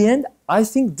 So at the end, I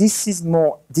think this is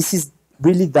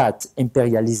really that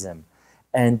imperialism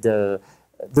and the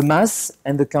mass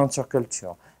and the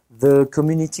counterculture, the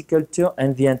community culture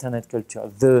and the internet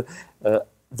culture, the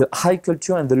high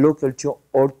culture and the low culture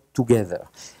all together.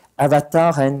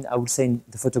 Avatar and, I would say,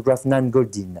 the photograph Nan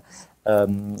Goldin,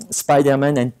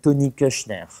 Spider-Man and Tony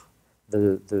Kushner,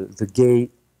 the gay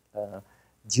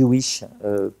Jewish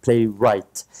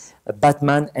playwright,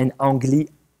 Batman and Ang Lee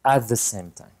at the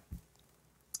same time.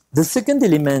 The second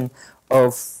element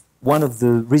of one of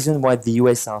the reasons why the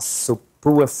US are so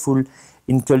powerful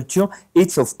in culture,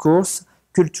 it's of course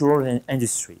cultural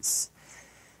industries.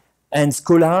 And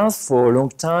scholars for a long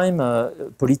time,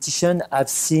 politicians have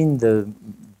seen the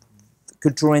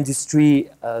cultural industry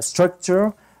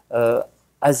structure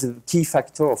as a key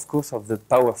factor, of course, of the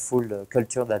powerful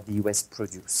culture that the US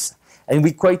produce. And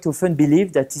we quite often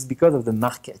believe that is because of the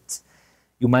market.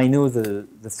 You might know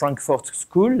the Frankfurt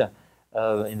School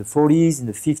in the 40s, in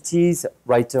the 50s,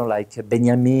 writers like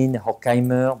Benjamin,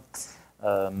 Horkheimer,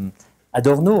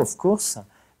 Adorno, of course.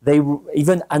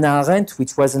 Even Hannah Arendt,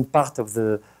 which wasn't part of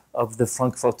the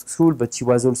Frankfurt School, but she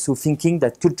was also thinking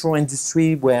that cultural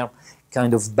industry were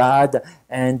kind of bad,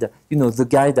 and the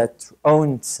guy that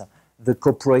owns the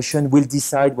corporation will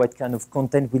decide what kind of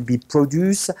content will be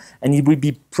produced, and it will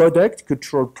be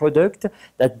cultural product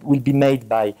that will be made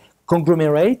by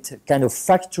conglomerate, kind of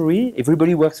factory.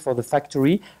 Everybody works for the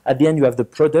factory. At the end, you have the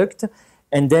product,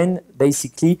 and then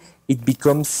basically it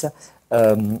becomes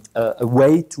a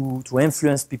way to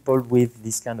influence people with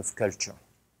this kind of culture.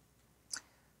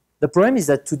 The problem is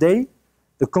that today,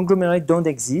 the conglomerate don't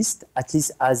exist, at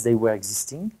least as they were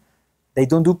existing. They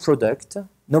don't do product.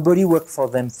 Nobody works for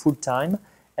them full-time,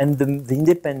 and the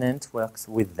independent works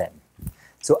with them.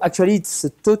 So actually, it's a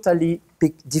totally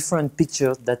different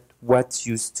picture than what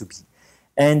used to be.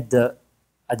 And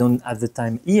I don't have the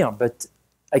time here, but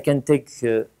I can take,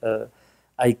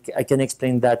 I can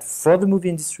explain that for the movie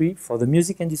industry, for the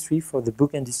music industry, for the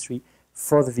book industry,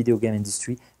 for the video game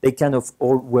industry, they kind of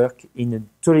all work in a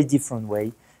totally different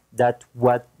way than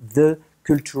what the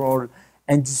cultural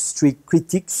industry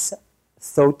critics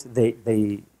thought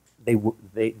they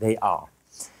are.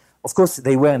 Of course,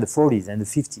 they were in the 40s and the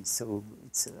 50s. So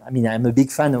I mean, I'm a big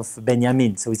fan of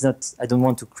Benjamin. So it's not. I don't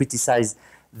want to criticize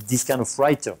this kind of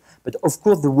writer. But of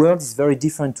course, the world is very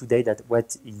different today than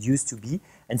what it used to be.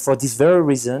 And for this very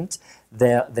reason,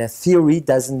 their theory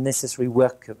doesn't necessarily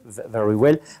work very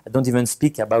well. I don't even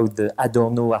speak about the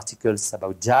Adorno articles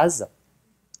about jazz.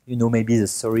 Maybe the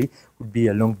story would be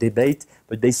a long debate.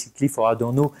 But basically, for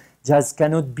Adorno, jazz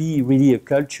cannot be really a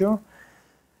culture.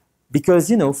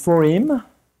 Because, for him,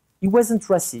 he wasn't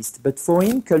racist. But for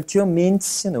him, culture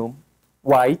means,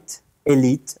 white,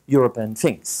 elite, European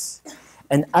things.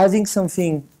 And having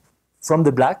something from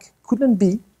the black couldn't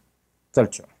be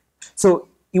culture. So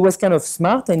he was kind of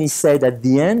smart, and he said at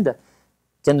the end,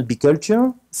 cannot be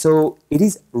culture, so it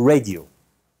is radio.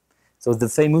 So the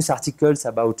famous articles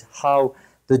about how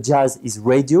the jazz is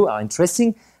radio are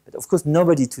interesting, but of course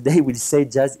nobody today will say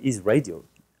jazz is radio.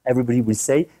 Everybody will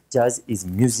say jazz is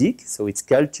music, so it's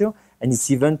culture, and it's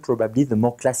even probably the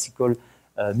more classical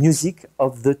music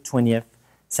of the 20th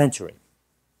century.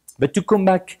 But to come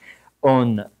back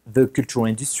on the cultural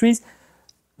industries,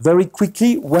 very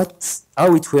quickly,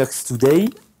 how it works today,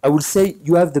 I would say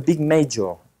you have the big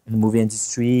major in the movie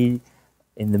industry,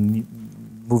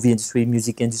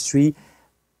 music industry,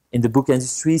 in the book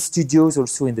industry, studios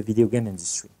also in the video game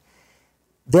industry.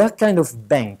 They are kind of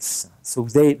banks. So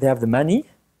they have the money,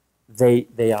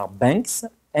 they are banks,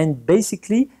 and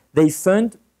basically they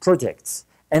fund projects.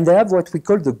 And they have what we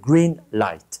call the green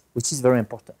light, which is very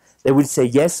important. They will say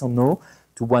yes or no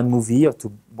to one movie or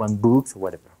to one book or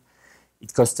whatever.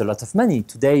 It costs a lot of money.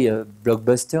 Today, a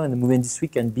blockbuster in the movie industry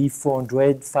can be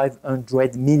 $400,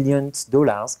 $500 million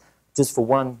just for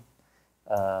one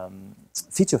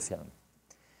feature film.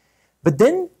 But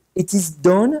then it is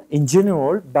done in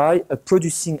general by a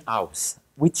producing house,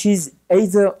 which is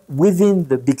either within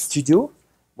the big studio,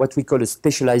 what we call a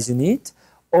specialized unit,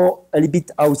 or a little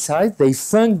bit outside. They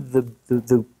fund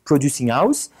the producing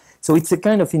house. So it's a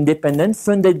kind of independent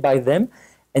funded by them.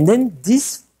 And then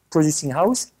this producing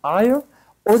house hire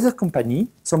other company,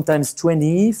 sometimes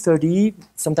 20, 30,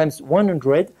 sometimes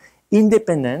 100,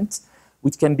 independent,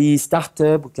 which can be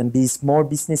startup, which can be small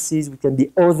businesses, which can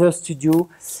be other studio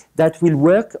that will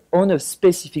work on a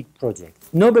specific project.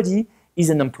 Nobody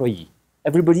is an employee.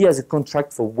 Everybody has a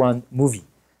contract for one movie.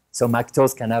 Some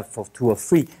actors can have for 2 or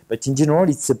 3, but in general,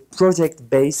 it's a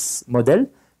project-based model,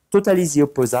 totally the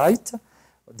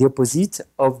opposite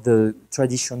of the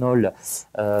traditional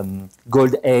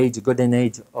golden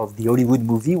age of the Hollywood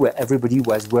movie, where everybody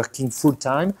was working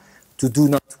full-time to do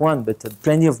not one, but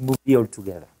plenty of movies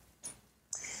altogether.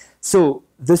 So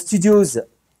the studios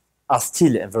are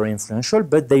still very influential,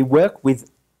 but they work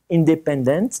with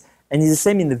independent And it's the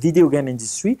same in the video game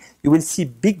industry. You will see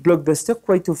big blockbuster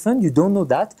quite often. You don't know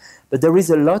that, but there is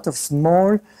a lot of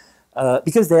small,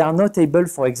 because they are not able,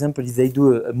 for example, if they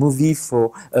do a movie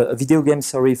for a video game,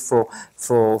 sorry, for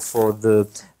the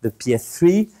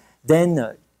PS3,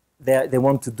 then they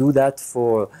want to do that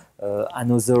for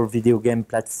another video game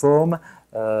platform,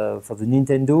 for the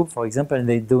Nintendo, for example, and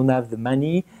they don't have the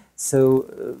money, so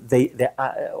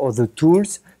or the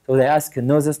tools. So they ask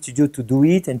another studio to do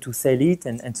it and to sell it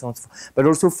and so on. But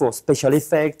also for special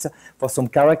effects, for some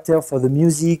character, for the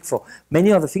music, for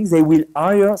many other things, they will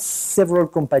hire several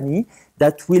companies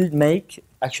that will make,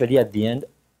 actually at the end,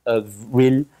 a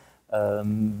real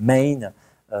main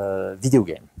video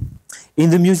game. In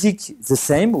the music, the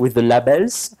same with the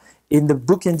labels. In the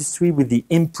book industry, with the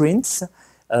imprints.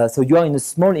 So you are in a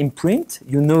small imprint,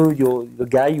 you know the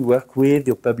guy you work with,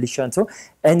 your publisher and so on,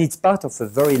 and it's part of a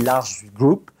very large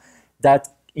group that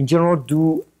in general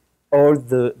do all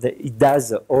it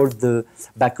does all the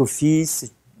back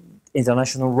office,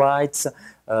 international rights,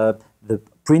 the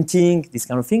printing, these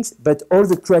kind of things, but all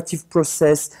the creative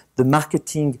process, the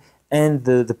marketing and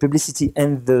the publicity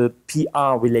and the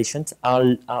PR relations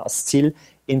are still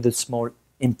in the small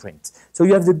imprint. So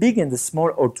you have the big and the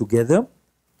small all together.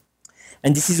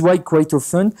 And this is why quite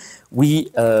often we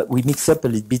mix up a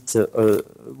little bit.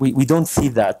 We don't see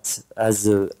that as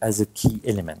a key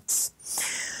element.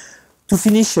 To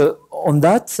finish on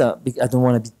that, I don't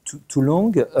want to be too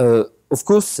long. Of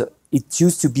course, it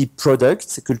used to be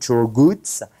products, cultural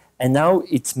goods, and now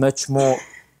it's much more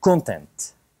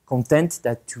content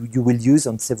that you will use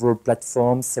on several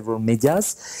platforms, several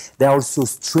medias. There are also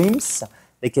streams.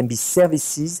 They can be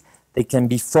services. They can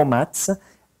be formats,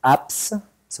 apps.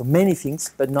 So many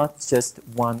things, but not just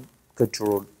one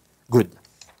cultural good.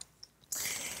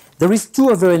 There is two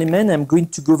other elements. I'm going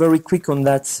to go very quick on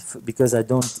that because I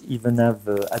don't have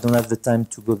the time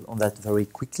to go on that very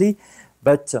quickly.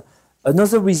 But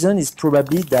another reason is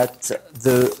probably that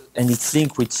and it's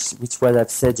linked with what I've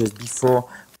said just before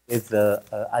with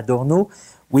Adorno.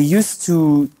 We used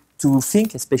to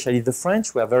think, especially the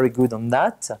French, we are very good on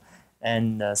that,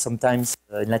 and sometimes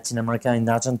in Latin America and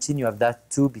Argentina you have that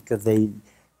too because they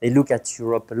look at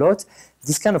Europe a lot,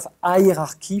 this kind of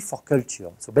hierarchy for culture.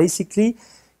 So basically,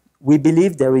 we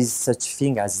believe there is such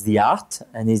thing as the art,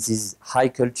 and it is high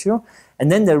culture,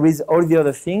 and then there is all the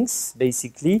other things,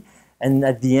 basically, and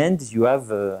at the end you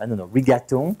have, I don't know,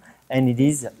 reggaeton, and it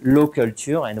is low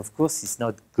culture, and of course it's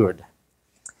not good.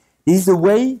 This is the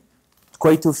way,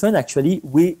 quite often actually,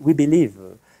 we believe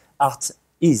art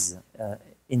is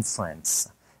in France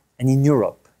and in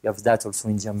Europe. You have that also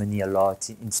in Germany a lot,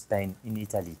 in Spain, in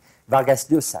Italy. Vargas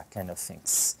Llosa kind of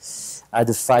things. I had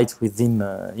a fight with him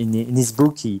in his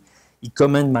book. He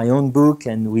commented my own book,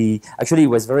 and he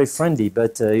was very friendly,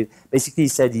 but basically he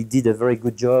said he did a very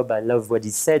good job. I love what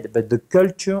he said, but the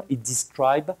culture he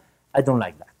described, I don't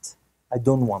like that. I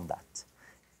don't want that.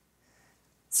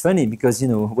 It's funny because, you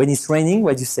know, when it's raining,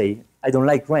 what do you say? I don't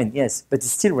like rain. Yes, but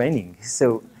it's still raining.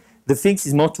 So the thing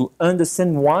is more to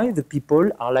understand why the people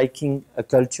are liking a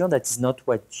culture that is not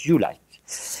what you like.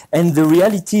 And the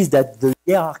reality is that the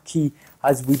hierarchy,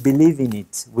 as we believe in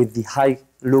it, with the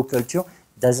high-low culture,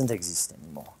 doesn't exist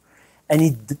anymore. And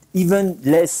it even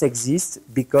less exists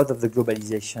because of the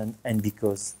globalization and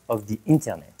because of the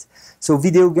internet. So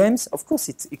video games, of course,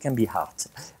 it can be hard.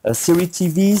 Series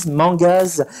TVs,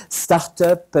 mangas,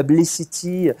 startup,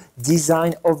 publicity,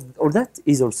 design, all that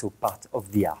is also part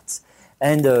of the arts.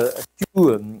 And a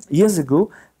few years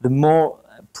ago, the more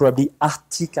probably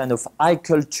arty kind of high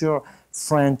culture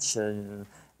French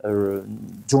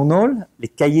journal, les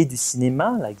cahiers du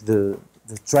cinéma, like the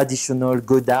traditional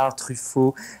Godard,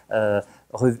 Truffaut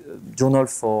journal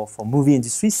for movie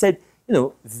industry, said, you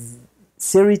know,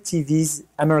 series TVs,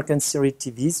 American series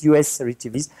TVs, US series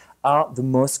TVs are the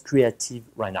most creative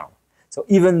right now. So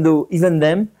even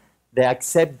them, they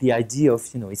accept the idea of,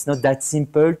 you know, it's not that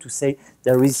simple to say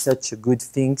there is such a good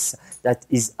things that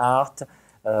is art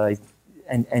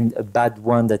and a bad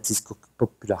one that is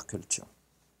popular culture.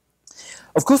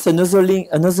 Of course,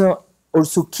 another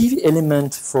also key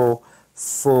element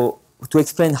to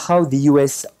explain how the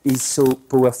US is so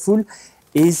powerful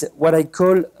is what I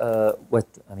call, a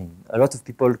lot of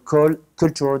people call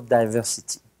cultural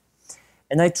diversity.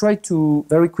 And I try to,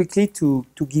 very quickly, to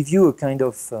give you a kind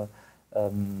of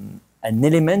an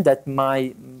element that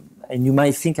and you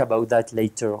might think about that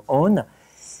later on.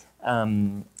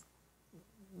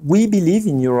 We believe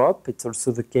in Europe, it's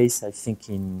also the case, I think,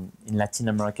 in Latin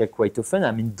America quite often.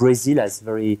 I mean, Brazil has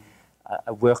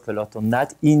I work a lot on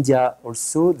that. India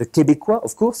also, the Québécois,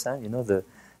 of course, you know,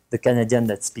 the Canadian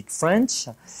that speak French.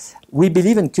 We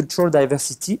believe in cultural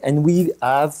diversity, and we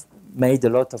have made a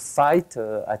lot of fight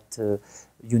at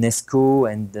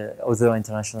UNESCO and other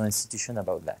international institutions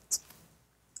about that.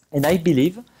 And I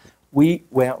believe we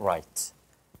were right.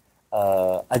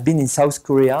 I've been in South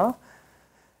Korea,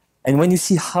 and when you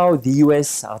see how the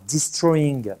US are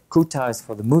destroying quotas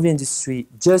for the movie industry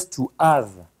just to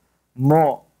have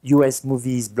more US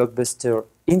movies, blockbuster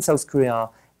in South Korea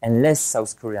and less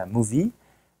South Korea movie,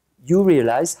 you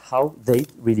realize how they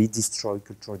really destroy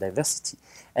cultural diversity.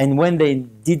 And when they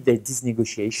did this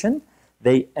negotiation,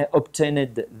 they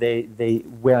obtained, they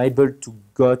were able to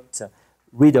get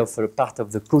rid of a part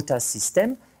of the quota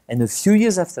system. And a few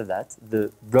years after that,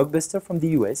 the blockbusters from the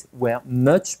US were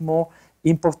much more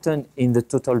important in the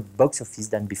total box office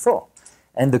than before.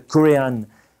 And the Korean,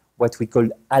 what we call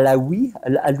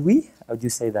Alwi, how do you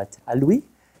say that? Alwi,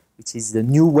 which is the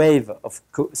new wave of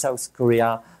South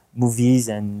Korea movies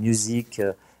and music,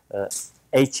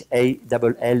 H-A-L-L-U-E,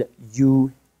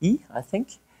 I think.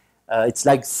 It's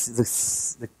like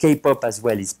the K-pop as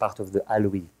well is part of the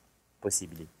Alwi,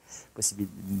 possible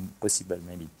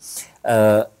maybe.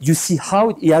 You see how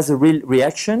it has a real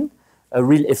reaction, a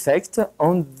real effect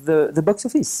on the box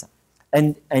office.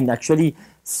 And actually,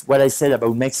 what I said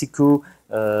about Mexico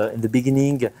in the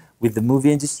beginning with the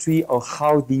movie industry, or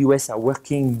how the US are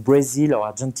working in Brazil or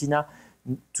Argentina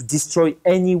to destroy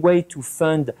any way to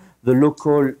fund the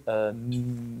local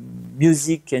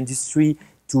music industry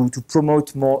to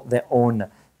promote more their own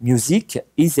music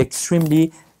is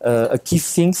extremely a key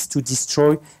thing to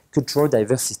destroy cultural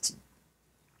diversity.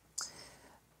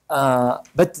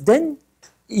 But then,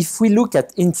 if we look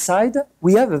at inside,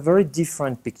 we have a very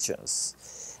different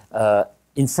pictures.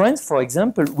 In France, for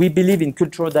example, we believe in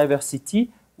cultural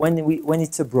diversity when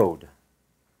it's abroad.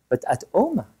 But at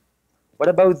home, what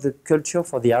about the culture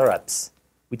for the Arabs?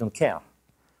 We don't care.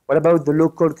 What about the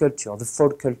local culture, the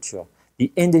folk culture,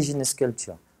 the indigenous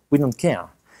culture? We don't care.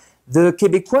 The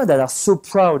Québécois that are so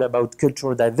proud about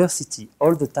cultural diversity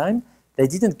all the time, they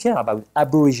didn't care about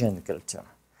Aborigine culture.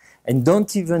 And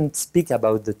don't even speak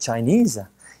about the Chinese,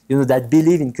 you know, that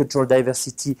believe in cultural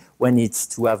diversity when it's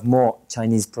to have more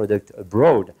Chinese product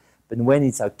abroad. But when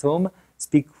it's at home,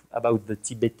 speak about the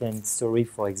Tibetan story,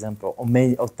 for example, or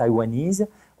Taiwanese,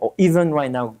 or even right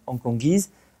now Hong Kongese,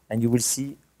 and you will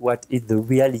see what is the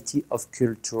reality of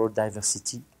cultural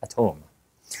diversity at home.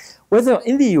 Whether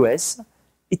in the US,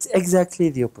 it's exactly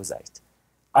the opposite.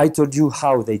 I told you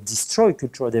how they destroy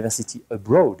cultural diversity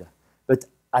abroad, but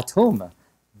at home,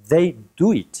 they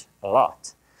do it a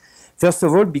lot. First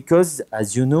of all, because,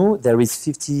 as you know, there is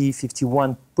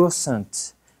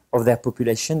 51% of their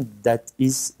population that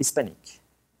is Hispanic.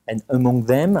 And among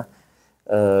them,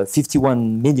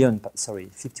 51 million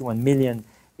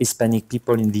Hispanic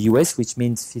people in the US, which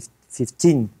means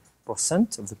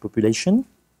 15% of the population.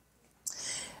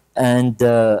 And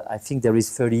I think there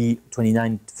is 30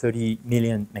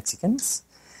 million Mexicans,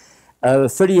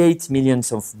 38 million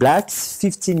of blacks,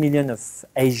 15 million of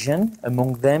Asian,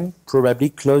 among them probably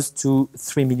close to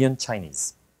 3 million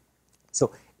Chinese.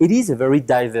 So it is a very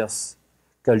diverse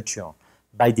culture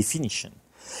by definition.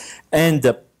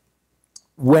 And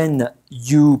when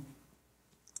you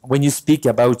speak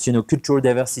about, you know, cultural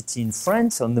diversity in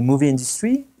France on the movie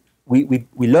industry, we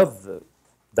love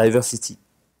diversity.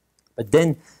 But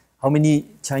then, how many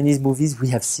Chinese movies we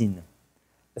have seen?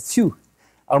 A few.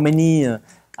 How many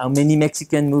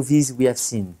Mexican movies we have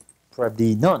seen?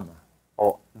 Probably none,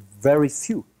 or very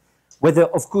few. Whether,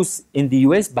 of course, in the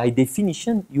US, by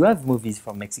definition, you have movies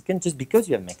from Mexicans just because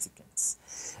you have Mexicans.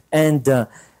 And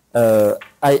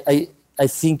I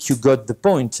think you got the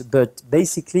point, but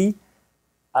basically,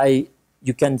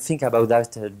 you can think about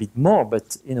that a bit more,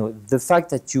 but you know, the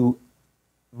fact that you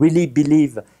really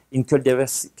believe in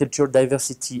cultural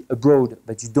diversity abroad,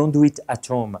 but you don't do it at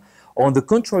home, or on the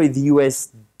contrary, the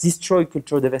US destroy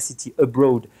cultural diversity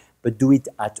abroad, but do it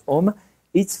at home,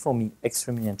 it's for me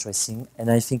extremely interesting,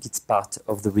 and I think it's part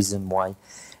of the reason why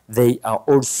they are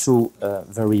also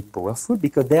very powerful,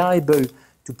 because they are able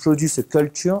to produce a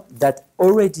culture that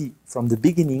already from the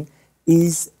beginning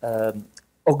is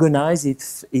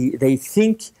organized. They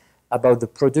think about the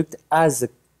product as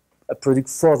a product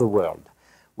for the world,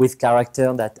 with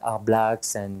characters that are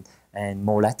blacks and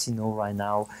more Latino right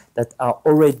now, that are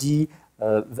already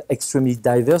extremely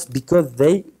diverse, because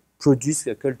they produce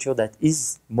a culture that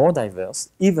is more diverse,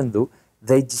 even though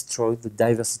they destroy the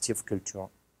diversity of culture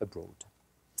abroad.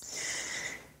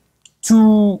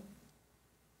 To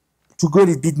go a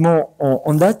little bit more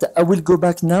on that, I will go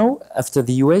back now, after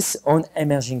the US, on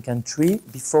emerging country,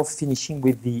 before finishing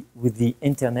with the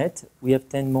internet. We have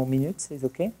 10 more minutes, is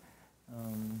okay?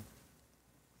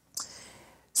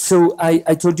 So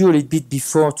I told you a little bit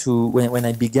before when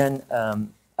I began,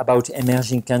 about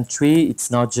emerging country, it's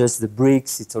not just the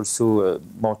BRICS, it's also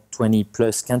more 20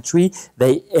 plus country.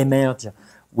 They emerge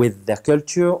with their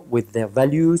culture, with their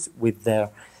values, with their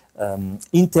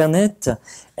internet.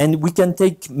 And we can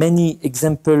take many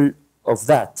examples of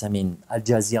that. I mean, Al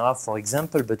Jazeera, for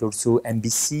example, but also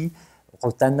NBC,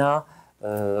 Rotana,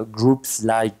 groups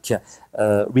like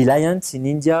Reliance in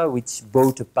India, which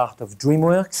bought a part of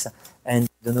DreamWorks. And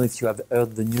I don't know if you have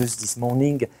heard the news this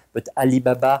morning, but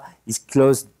Alibaba is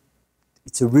closed.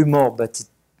 It's a rumor, but it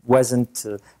wasn't,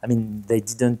 I mean, they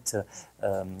didn't,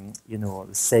 you know,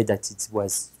 say that it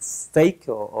was fake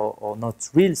or not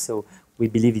real. So we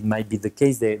believe it might be the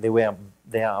case.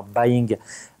 They are buying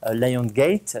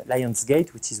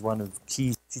Lionsgate, which is one of the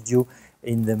key studios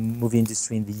in the movie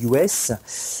industry in the US.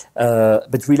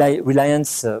 But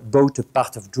Reliance bought a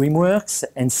part of DreamWorks,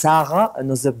 and Sahara,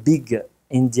 another big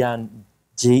Indian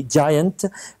giant,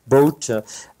 bought,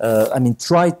 I mean,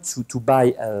 tried to buy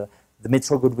the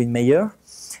Metro-Goldwyn-Mayer.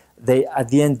 At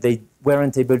the end, they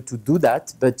weren't able to do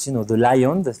that, but, you know, the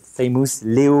lion, the famous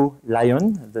Leo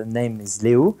lion, the name is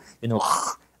Leo, you know,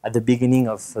 at the beginning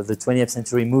of the 20th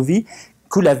century movie,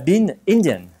 could have been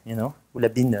Indian, you know, would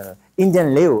have been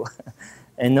Indian Leo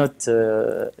and not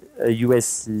a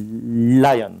US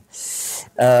lion.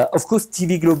 Of course,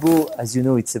 TV Globo, as you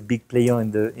know, it's a big player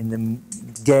in the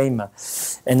game.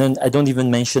 And then I don't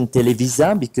even mention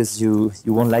Televisa because you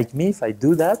won't like me if I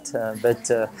do that. But,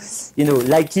 you know,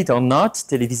 like it or not,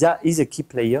 Televisa is a key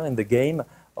player in the game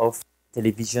of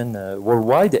television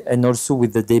worldwide, and also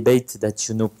with the debate that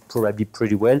you know probably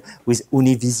pretty well with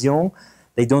Univision.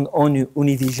 They don't own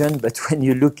Univision, but when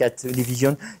you look at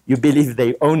Univision, you believe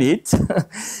they own it.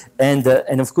 And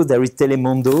of course, there is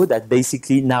Telemundo that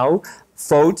basically now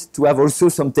fought to have also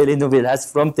some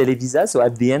telenovelas from Televisa. So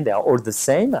at the end, they are all the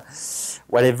same,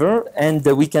 whatever. And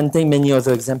we can take many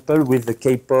other examples with the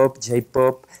K-pop,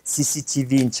 J-pop,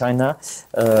 CCTV in China.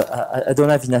 I don't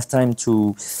have enough time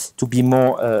to be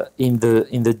more in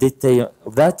the detail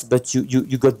of that, but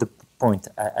you got the point,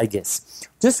 I guess.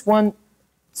 Just one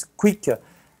quick,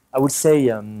 I would say,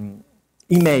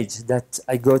 image that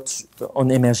I got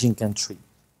on emerging country.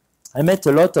 I met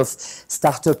a lot of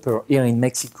startups here in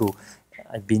Mexico.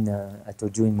 I've been, I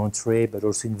told you, in Monterrey, but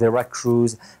also in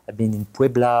Veracruz. I've been in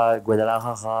Puebla,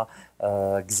 Guadalajara,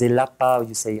 Xelapa,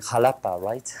 you say Jalapa,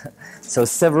 right? So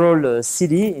several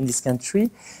cities in this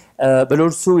country, but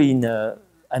also in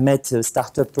I met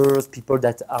startups, people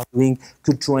that are doing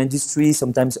cultural industry,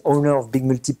 sometimes owner of big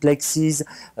multiplexes,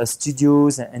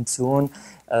 studios, and so on,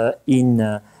 in,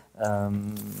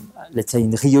 let's say,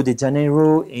 in Rio de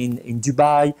Janeiro, in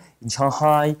Dubai, in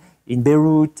Shanghai, in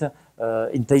Beirut,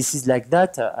 in places like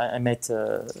that. I met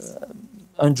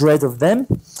hundreds of them.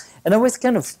 And I was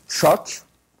kind of shocked.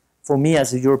 For me,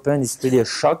 as a European, it's really a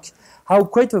shock how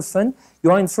quite often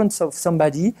you are in front of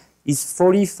somebody who's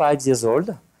 45 years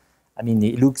old. I mean,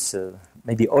 it looks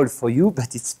maybe old for you,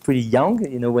 but it's pretty young,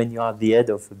 you know, when you are the head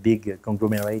of a big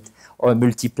conglomerate or a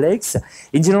multiplex.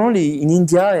 In general, in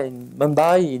India, in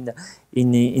Mumbai,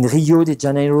 in Rio de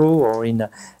Janeiro, or in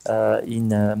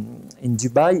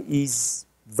Dubai, is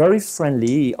very friendly.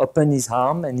 He opens his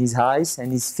arm and his eyes,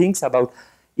 and he thinks about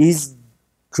is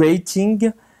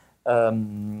creating,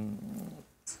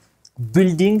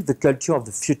 building the culture of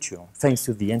the future thanks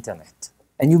to the internet.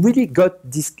 And you really got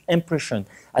this impression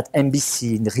at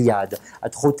NBC in Riyadh,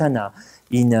 at Rotana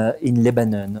in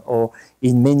Lebanon, or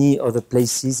in many other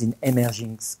places in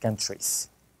emerging countries.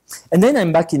 And then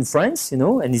I'm back in France, you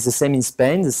know, and it's the same in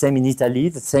Spain, the same in Italy,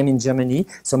 the same in Germany,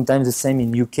 sometimes the same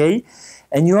in UK.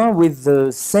 And you are with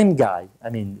the same guy, I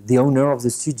mean, the owner of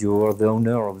the studio or the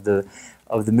owner of the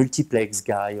multiplex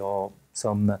guy, or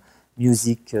some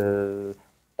music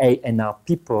A&R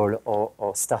people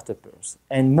or startups.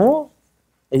 And more,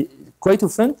 quite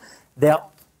often, they are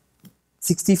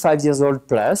 65 years old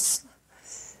plus.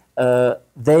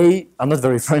 They are not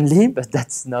very friendly, but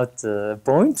that's not the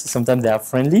point. Sometimes they are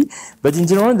friendly. But in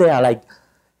general, they are like,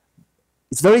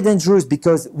 it's very dangerous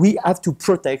because we have to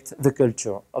protect the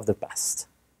culture of the past.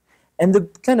 And the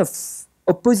kind of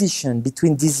opposition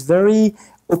between this very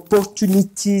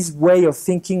opportunities way of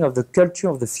thinking of the culture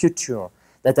of the future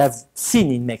that I've seen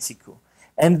in Mexico,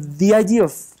 and the idea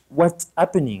of what's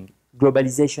happening,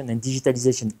 globalization and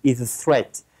digitalization, is a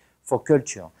threat for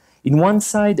culture. In one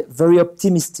side, very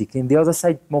optimistic. In the other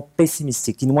side, more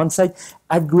pessimistic. In one side,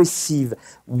 aggressive,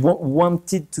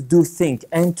 wanted to do things,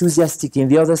 enthusiastic. In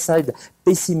the other side,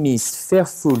 pessimist,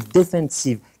 fearful,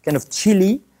 defensive, kind of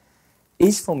chilly,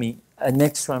 is for me an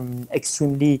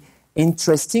extremely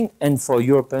interesting and for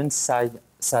European sad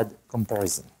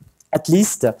comparison. at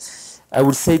least I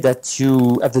would say that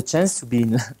you have the chance to be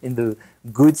in the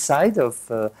good side of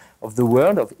the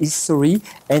world, of history,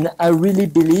 and I really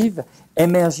believe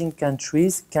emerging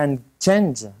countries can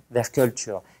change their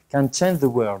culture, can change the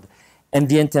world, and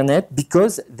the internet,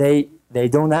 because they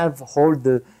don't have all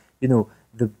the,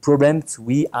 the problems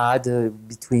we had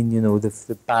between,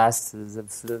 the past,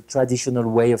 the traditional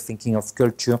way of thinking of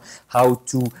culture, how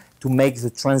to make the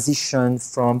transition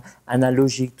from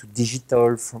analogic to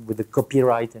digital, with the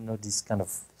copyright and all this kind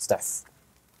of stuff.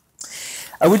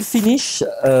 I will finish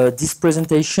this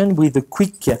presentation with a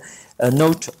quick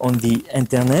note on the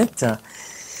internet.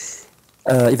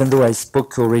 Even though I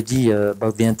spoke already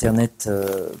about the internet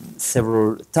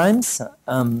several times,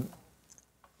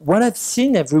 what I've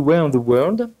seen everywhere in the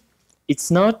world,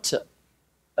 it's not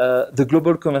the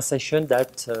global conversation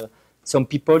that some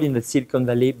people in the Silicon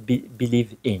Valley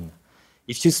believe in.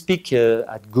 If you speak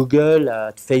at Google,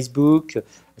 at Facebook,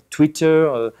 at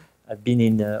Twitter, I've been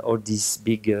in all these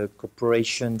big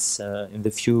corporations in the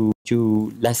few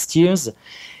last years,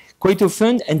 quite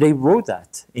often, and they wrote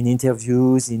that in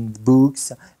interviews, in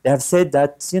books, they have said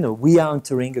that, we are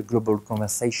entering a global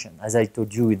conversation, as I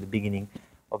told you in the beginning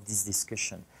of this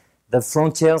discussion. The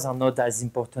frontiers are not as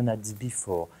important as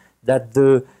before, that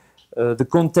the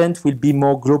content will be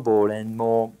more global and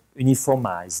more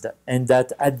uniformized, and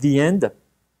that at the end,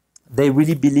 they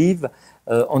really believe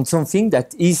on something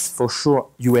that is for sure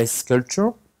US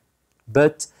culture,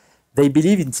 but they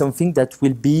believe in something that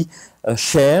will be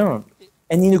shared,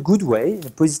 and in a good way, in a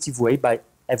positive way, by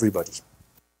everybody.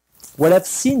 What I've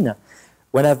seen,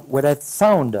 what I've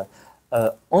found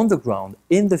on the ground,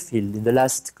 in the field, in the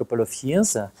last couple of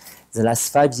years, the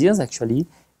last 5 years actually,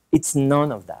 it's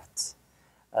none of that.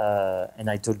 And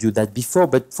I told you that before,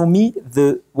 but for me,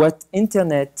 what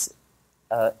internet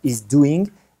is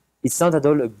doing, it's not at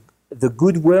all, the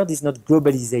good word is not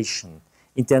globalization.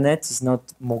 Internet is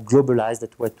not more globalized than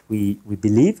what we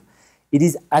believe. It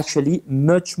is actually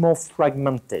much more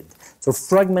fragmented. So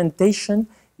fragmentation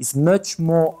is much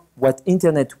more what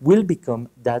internet will become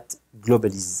than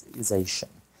globalization.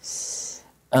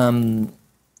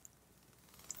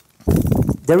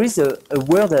 There is a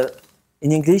word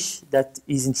in English that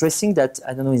is interesting that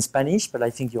I don't know in Spanish, but I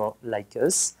think you're like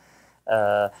us.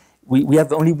 We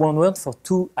have only one word for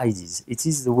two ideas. It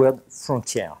is the word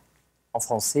frontière. En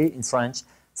français, in French,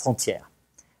 frontière.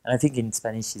 And I think in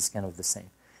Spanish it's kind of the same.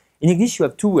 In English, you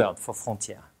have two words for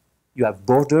frontière. You have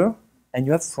border and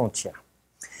you have frontière.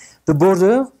 The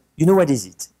border, you know what is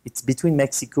it? It's between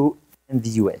Mexico and the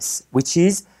US, which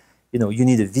is, you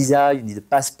need a visa, you need a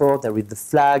passport, there is the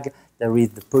flag, there is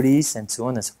the police, and so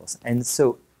on and so forth. And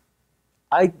so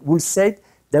I would say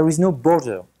there is no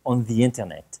border on the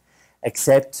internet,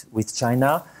 except with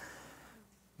China,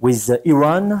 with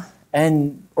Iran,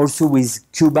 and also with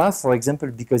Cuba, for example,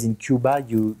 because in Cuba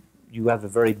you have a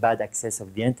very bad access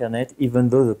of the internet, even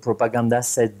though the propaganda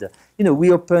said,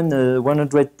 we open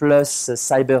 100 plus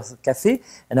cyber cafe,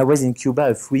 and I was in Cuba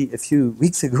a few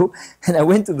weeks ago, and I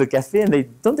went to the cafe and they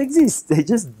don't exist. They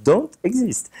just don't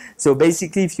exist. So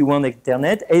basically, if you want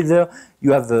internet, either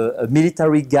you have a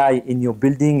military guy in your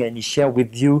building and he shares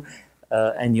with you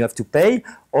and you have to pay,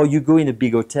 or you go in a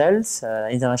big hotels,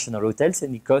 international hotels,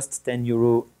 and it costs 10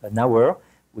 euro an hour,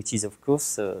 which is of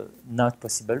course not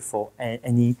possible for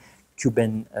any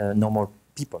Cuban normal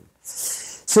people.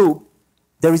 So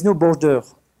there is no border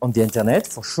on the internet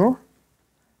for sure,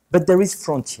 but there is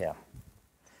frontier.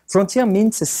 Frontier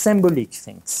means a symbolic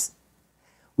things,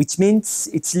 which means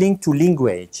it's linked to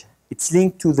language, it's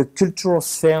linked to the cultural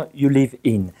sphere you live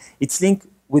in, it's linked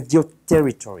with your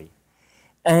territory.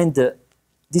 And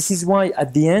this is why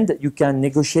at the end you can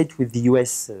negotiate with the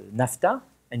US NAFTA,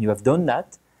 and you have done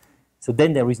that. So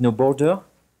then there is no border,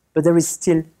 but there is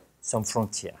still some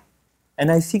frontier. And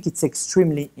I think it's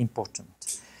extremely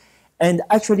important. And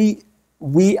actually,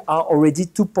 we are already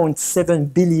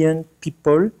 2.7 billion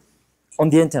people on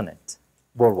the internet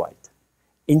worldwide.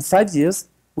 In 5 years,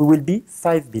 we will be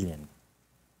 5 billion.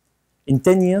 In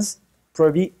 10 years,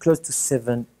 probably close to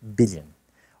 7 billion.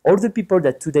 All the people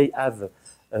that today have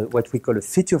what we call a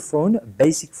feature phone, a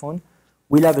basic phone,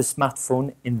 will have a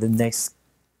smartphone in the next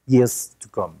years to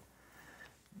come.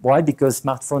 Why? Because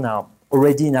smartphones are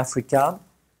already in Africa,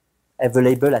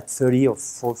 available at $30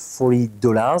 or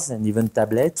 $40, and even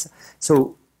tablets.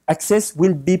 So access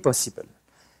will be possible.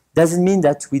 Doesn't mean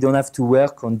that we don't have to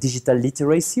work on digital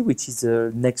literacy, which is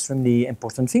an extremely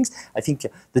important thing. I think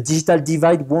the digital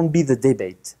divide won't be the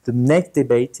debate. The next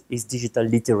debate is digital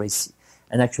literacy.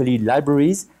 And actually,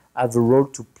 libraries have a role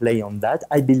to play on that.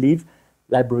 I believe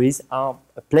libraries are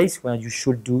a place where you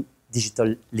should do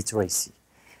digital literacy,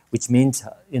 which means,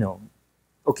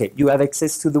 okay, you have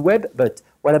access to the web, but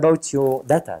what about your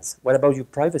data? What about your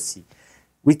privacy?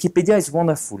 Wikipedia is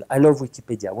wonderful. I love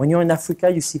Wikipedia. When you're in Africa,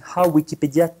 you see how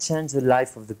Wikipedia changed the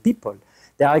life of the people.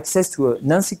 They have access to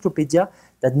an encyclopedia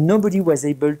that nobody was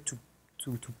able to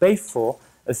pay for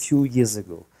a few years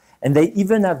ago. And they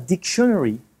even have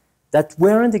dictionary that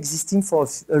weren't existing for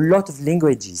a lot of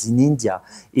languages in India,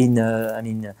 in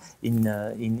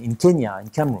Kenya, in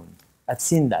Cameroon. I've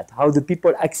seen that, how the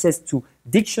people access to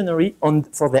dictionary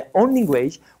for their own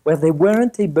language where they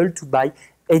weren't able to buy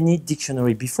any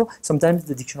dictionary before. Sometimes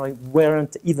the dictionary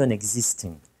weren't even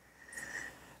existing.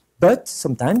 But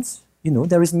sometimes, you know,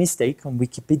 there is mistake on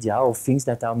Wikipedia or things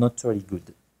that are not really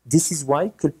good. This is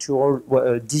why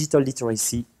digital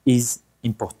literacy is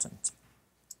important.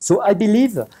 So I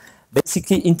believe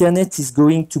basically internet is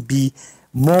going to be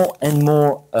more and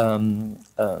more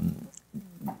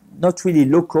not really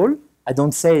local. I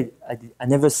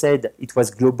never said it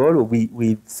was global, or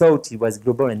we thought it was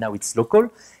global and now it's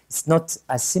local. It's not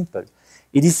as simple.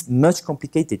 It is much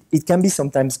complicated. It can be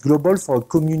sometimes global for a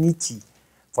community.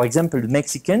 For example, the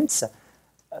Mexicans,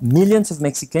 millions of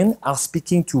Mexicans are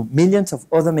speaking to millions of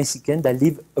other Mexicans that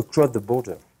live across the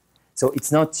border. So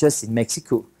it's not just in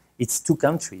Mexico, it's two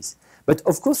countries. But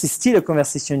of course, it's still a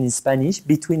conversation in Spanish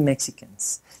between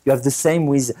Mexicans. You have the same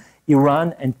with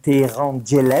Iran and Tehran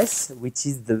JLS, which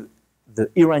is the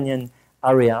Iranian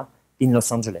area in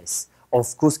Los Angeles.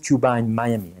 Of course, Cuba and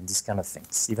Miami and these kind of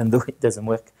things, even though it doesn't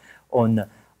work on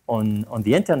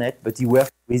the internet, but it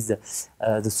works with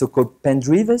the so-called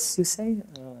pendrives, you say,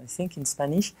 I think in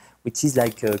Spanish, which is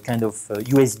like a kind of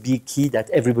USB key that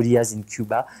everybody has in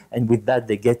Cuba, and with that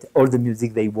they get all the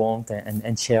music they want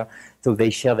and share. So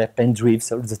they share their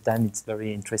pendrives all the time. It's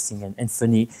very interesting and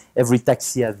funny. Every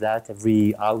taxi has that,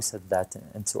 every house has that,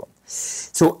 and so on.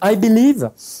 So I believe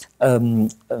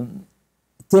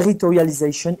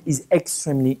territorialization is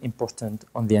extremely important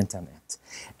on the internet.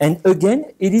 And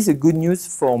again, it is a good news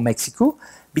for Mexico,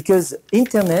 because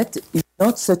internet is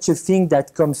not such a thing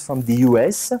that comes from the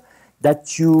US,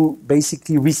 that you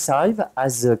basically receive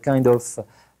as a kind of,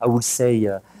 I would say,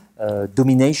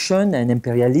 domination and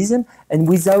imperialism, and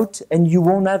you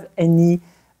won't have any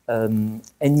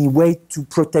way to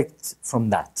protect from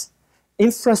that.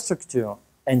 Infrastructure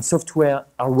and software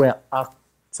hardware are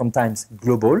sometimes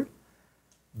global,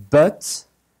 but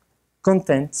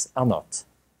contents are not.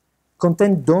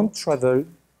 Content don't travel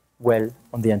well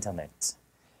on the internet.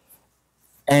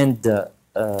 And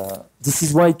this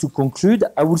is why, to conclude,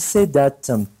 I would say that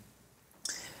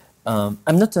I'm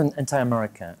not an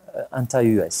anti-American,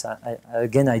 anti-US.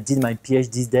 Again, I did my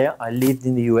PhD there. I lived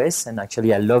in the US, and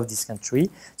actually I love this country.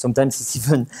 Sometimes it's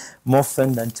even more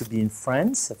fun than to be in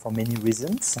France for many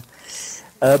reasons.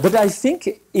 But I think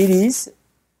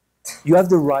you have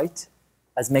the right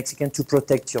as Mexican to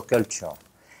protect your culture.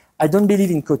 I don't believe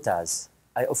in quotas.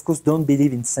 I, of course, don't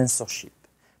believe in censorship.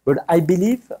 But I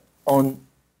believe on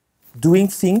doing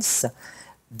things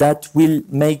that will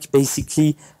make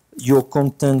basically your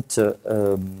content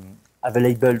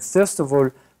available, first of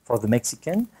all, for the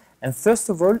Mexican. And first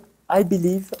of all, I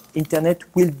believe internet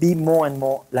will be more and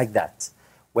more like that.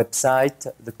 Website,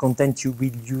 the content you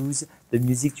will use, the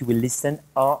music you will listen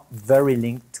are very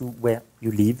linked to where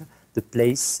you live, the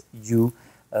place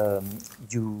where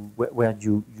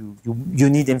you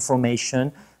need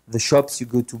information, the shops you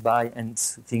go to buy, and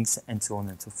things, and so on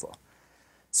and so forth.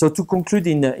 So to conclude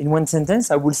in one sentence,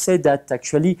 I will say that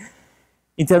actually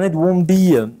internet won't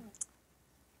be,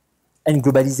 and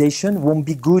globalization won't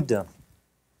be good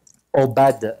or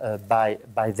bad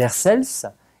by themselves.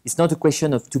 It's not a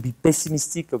question of to be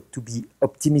pessimistic or to be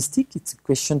optimistic. It's a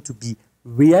question to be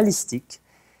realistic.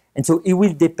 And so it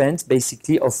will depend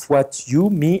basically of what you,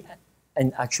 me,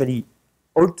 and actually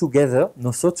all together,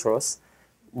 nosotros,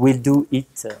 will do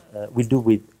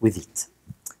with it.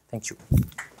 Thank you.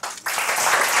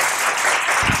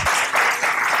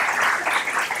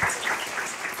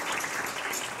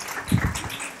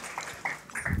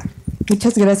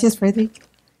 Muchas gracias, Frédéric.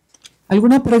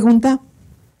 ¿Alguna pregunta?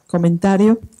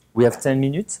 ¿Comentario? We have 10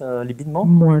 minutes, a little bit more?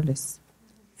 More or less.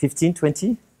 15,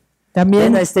 20?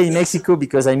 También. Then I stay in Mexico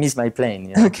because I miss my plane.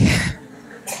 Yeah. Okay.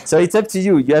 So it's up to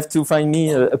you. You have to find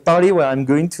me a party where I'm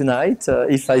going tonight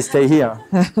if I stay here.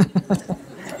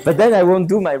 But then I won't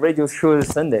do my radio show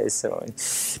Sunday, so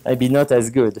maybe not as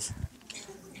good.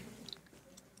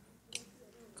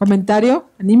 ¿Comentario?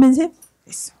 Anímense.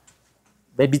 Eso.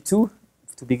 Maybe two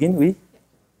to begin with.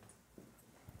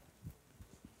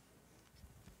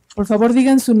 Por favor,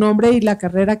 digan su nombre y la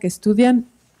carrera que estudian.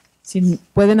 Si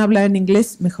pueden hablar en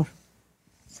inglés, mejor.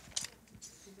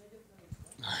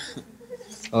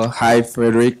 Hi,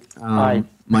 Frédéric. Hi.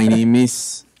 My name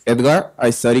is Edgar. I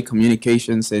study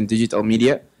communications and digital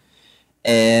media.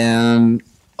 And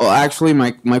actually,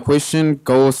 my question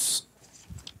goes.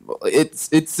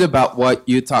 It's about what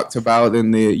you talked about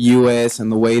in the U.S.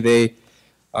 and the way they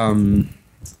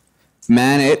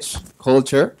manage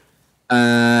culture.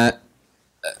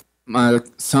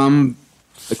 Some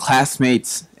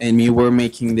classmates and me were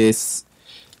making this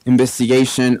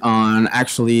investigation on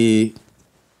actually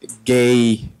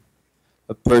gay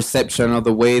perception of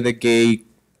the way the gay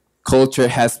culture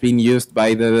has been used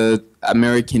by the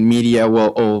American media.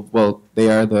 Well, they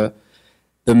are the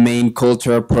main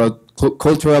cultural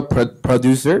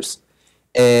producers,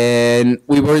 and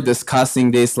we were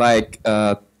discussing this like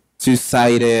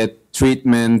two-sided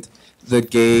treatment the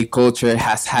gay culture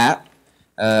has had.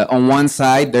 On one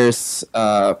side, there's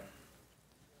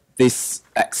this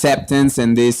acceptance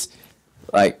and this,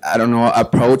 like, I don't know,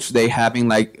 approach they having,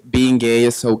 like being gay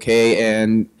is okay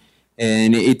and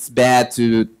it's bad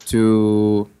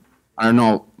to I don't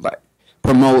know, like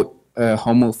promote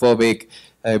homophobic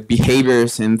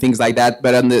behaviors and things like that.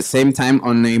 But at the same time,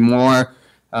 on a more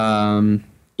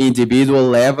individual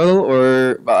level,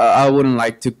 or I wouldn't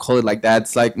like to call it like that,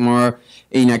 it's like more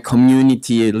in a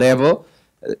community level,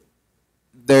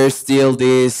 there's still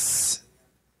this,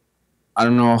 I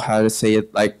don't know how to say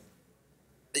it, like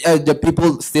the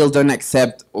people still don't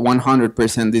accept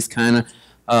 100% this kind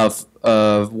of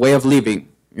way of living,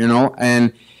 you know.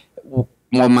 And well,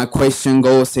 my question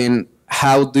goes in,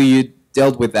 how do you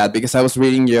dealt with that? Because I was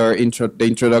reading your the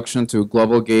introduction to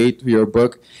Global Gate, your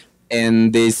book,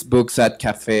 and these books at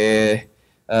Cafe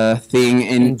thing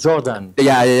in Jordan.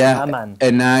 Yeah. Amman.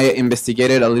 And I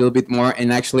investigated a little bit more,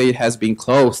 and actually it has been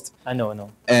closed. I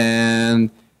know. And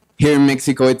here in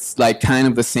Mexico, it's like kind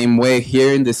of the same way.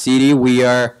 Here in the city, we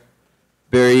are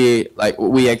very, like,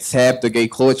 we accept the gay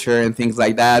culture and things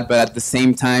like that, but at the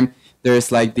same time, there's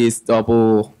like this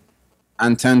double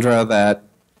entendre that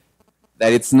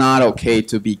it's not okay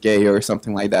to be gay or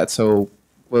something like that. So,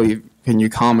 well, can you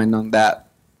comment on that?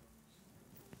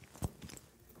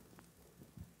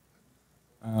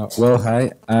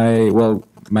 Hi.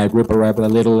 My group arrived a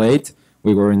little late.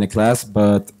 We were in the class,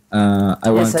 but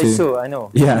Yes, I saw. I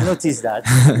know. Yeah. I noticed that.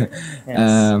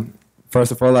 Yes.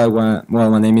 First of all,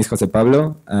 my name is Jose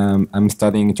Pablo. I'm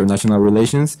studying international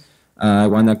relations. I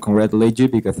want to congratulate you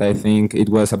because I think it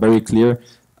was a very clear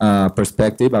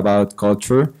perspective about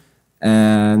culture.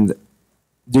 And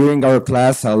during our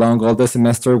class, along all the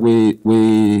semester,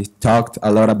 we talked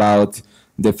a lot about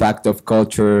the fact of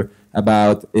culture,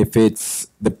 about if it's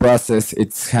the process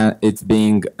it's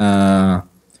being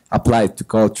applied to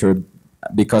culture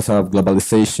because of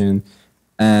globalization.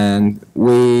 And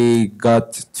we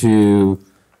got to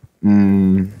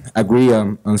agree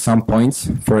on some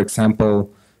points. For example,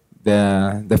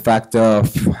 the fact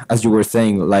of, as you were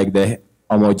saying, like the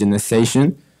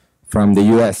homogenization from the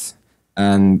US,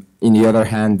 and in the other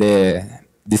hand, the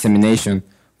dissemination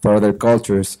for other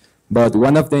cultures. But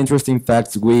one of the interesting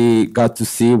facts we got to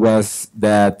see was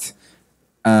that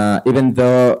even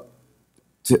though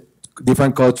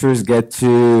different cultures get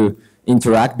to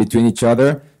interact between each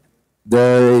other,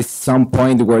 there is some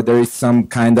point where there is some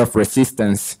kind of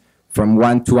resistance from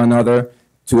one to another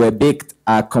to evict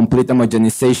a complete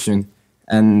homogenization.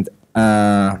 And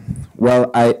I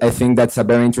think that's a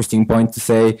very interesting point to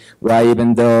say, why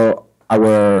even though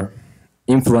our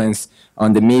influence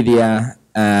on the media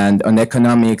and on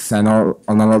economics and on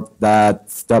all of that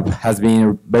stuff has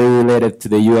been very related to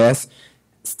the US,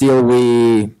 still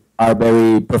we are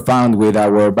very profound with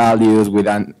our values, with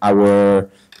our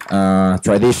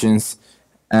traditions.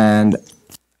 And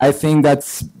I think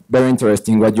that's very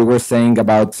interesting what you were saying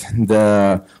about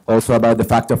also about the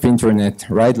fact of internet,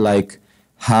 right? Like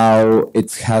how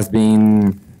it has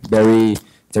been very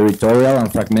territorial and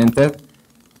fragmented.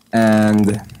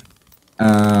 And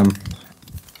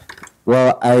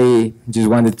I just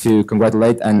wanted to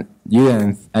congratulate you,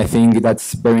 and I think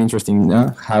that's very interesting,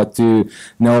 how to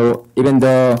know, even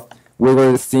though we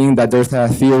were seeing that there's a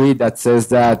theory that says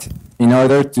that in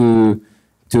order to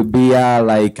be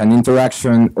like an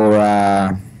interaction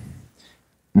or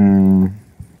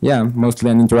mostly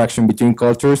an interaction between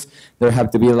cultures, there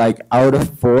have to be like out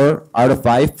of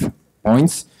 5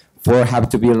 points, 4 have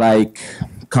to be like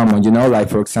common, like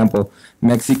for example,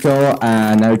 Mexico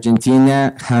and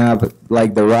Argentina have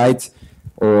like the right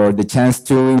or the chance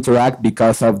to interact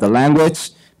because of the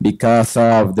language, because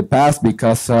of the past,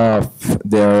 because of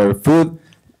their food,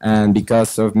 and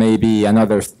because of maybe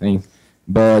another thing.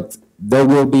 But there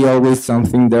will be always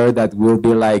something there that will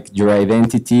be like your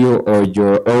identity or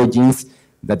your origins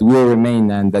that will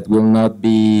remain and that will not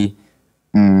be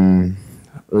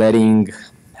letting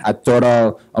a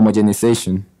total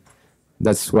homogenization.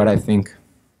 That's what I think.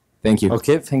 Thank you.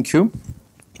 Okay, thank you.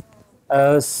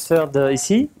 Third, is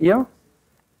he here?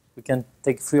 We can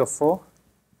take 3 or 4.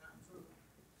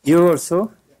 You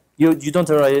also? You don't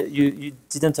arrive. You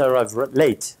didn't arrive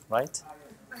late, right?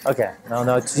 Okay.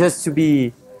 No. Just to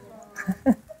be.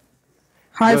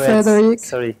 Hi, Go ahead. Frédéric.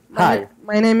 Sorry. Hi.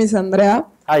 My name is Andrea.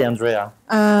 Hi, Andrea.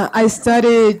 I study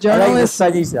I like the journalism.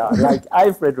 Spanish. Like,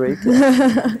 hi, Frédéric.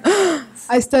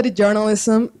 I study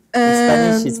journalism. In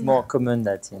And Spanish, it's more common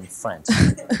than in French.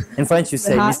 In French, you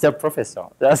say Hi. Mr. Professor.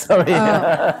 Sorry.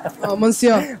 oh,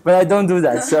 Monsieur. But I don't do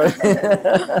that, sorry.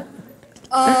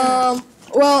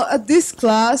 Well, at this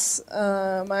class,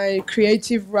 my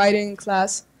creative writing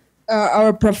class,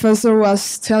 our professor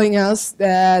was telling us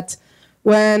that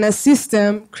when a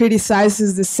system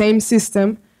criticizes the same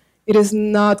system, it is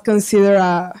not considered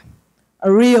a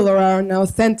real or an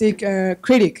authentic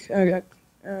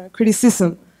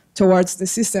criticism towards the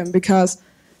system, because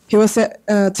he was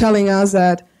telling us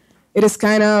that it is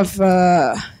kind of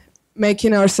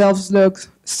making ourselves look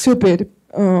stupid,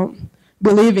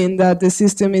 believing that the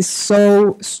system is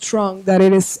so strong that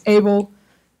it is able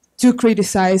to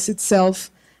criticize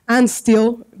itself and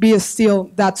still be still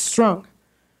that strong.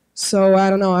 So I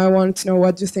don't know, I want to know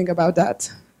what you think about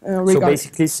that. So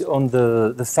basically it's on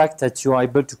the fact that you are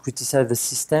able to criticize the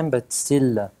system but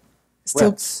still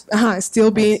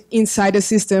still be inside the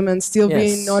system and still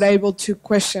be not able to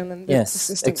question and the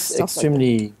system.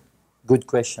 Extremely good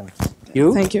question.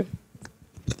 You? Thank you.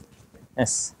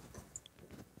 Yes.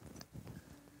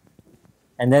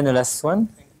 And then the last one,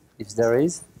 if there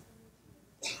is.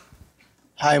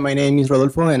 Hi, my name is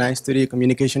Rodolfo and I study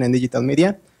communication and digital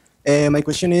media. My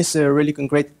question is really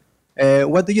concrete.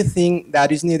 What do you think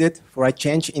that is needed for a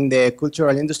change in the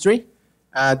cultural industry?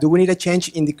 Do we need a change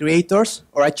in the creators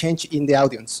or a change in the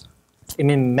audience? You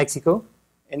mean Mexico?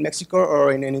 In Mexico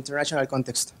or in an international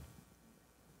context?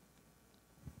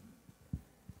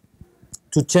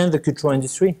 To change the cultural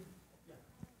industry?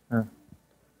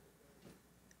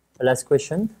 Last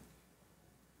question.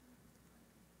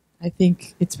 I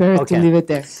think it's better to leave it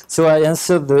there. So I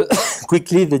answered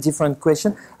quickly the different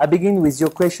questions. I begin with your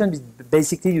question.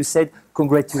 Basically, you said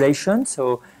congratulations.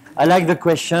 So I like the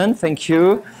question. Thank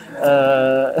you.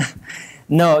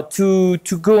 No, to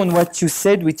go on what you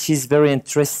said, which is very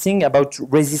interesting about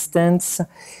resistance.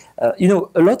 You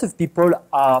know, a lot of people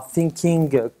are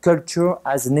thinking culture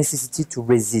as a necessity to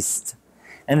resist.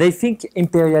 And they think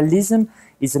imperialism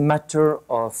is a matter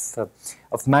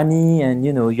of money, and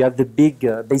you know, you have the big,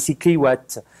 basically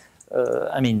what,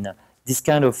 I mean, this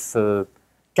kind of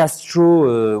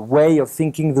Castro way of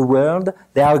thinking the world.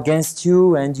 They are against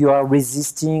you and you are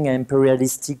resisting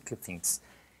imperialistic things.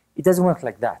 It doesn't work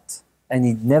like that. And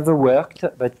it never worked,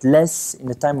 but less in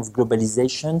a time of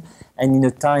globalization and in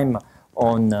a time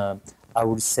on, I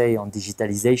would say, on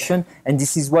digitalization. And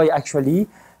this is why actually,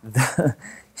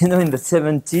 you know, in the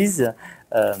 70s,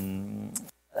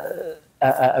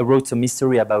 I wrote some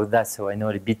history about that, so I know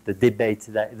a bit the debate.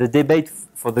 The debate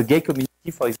for the gay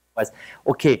community, for example, was,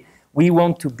 okay, we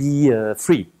want to be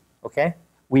free, okay?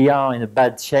 We are in a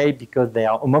bad shape because they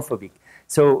are homophobic.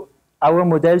 So our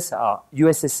models are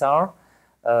USSR,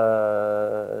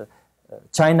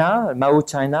 China, Mao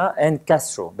China, and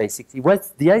Castro, basically. What's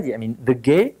the idea? I mean, the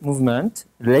gay movement,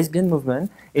 the lesbian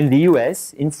movement in the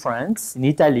US, in France, in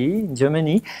Italy, in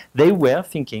Germany, they were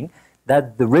thinking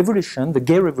that the revolution, the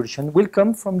gay revolution, will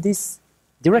come from these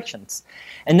directions.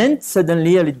 And then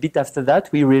suddenly, a little bit after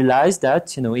that, we realized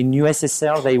that, you know, in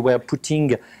USSR, they were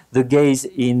putting the gays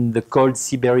in the cold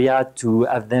Siberia to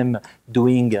have them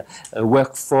doing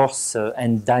workforce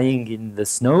and dying in the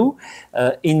snow.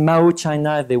 In Mao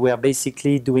China, they were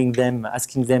basically doing them,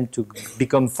 asking them to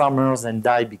become farmers and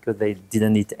die because they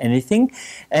didn't eat anything.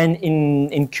 And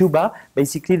in Cuba,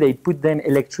 basically, they put them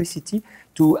electricity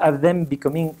to have them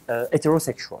becoming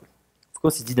heterosexual. Of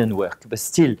course, it didn't work, but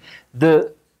still,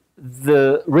 the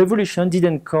revolution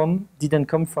didn't come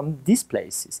from these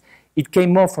places. It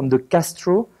came more from the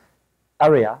Castro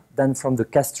area than from the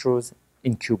Castros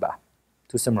in Cuba,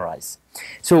 to summarize.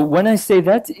 So when I say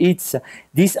that, it's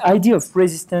this idea of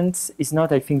resistance is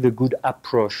not, I think, the good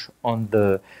approach on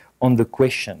the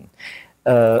question.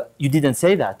 You didn't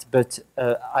say that, but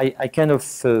I kind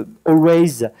of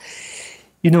always,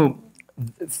 you know,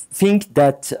 think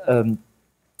that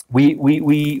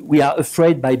we are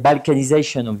afraid by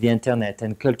balkanization of the internet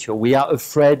and culture. We are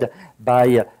afraid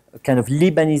by kind of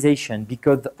Libanization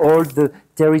because all the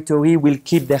territory will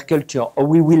keep their culture or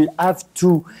we will have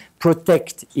to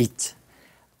protect it.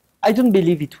 I don't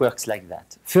believe it works like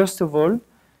that. First of all,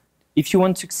 if you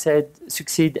want to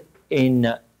succeed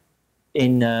in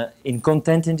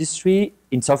content industry,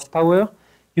 in soft power,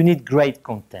 you need great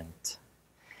content.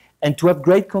 And to have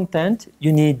great content,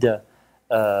 you need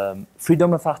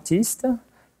freedom of artists,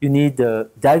 you need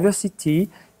diversity,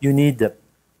 you need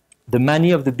the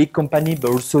money of the big company,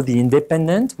 but also the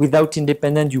independent. Without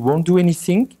independent, you won't do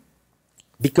anything,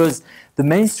 because the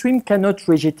mainstream cannot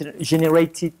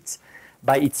generate it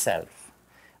by itself.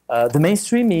 The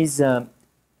mainstream is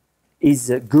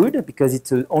good because it's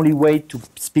the only way to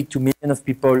speak to millions of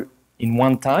people in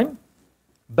one time.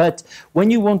 But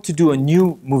when you want to do a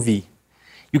new movie,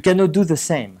 you cannot do the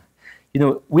same. You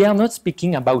know, we are not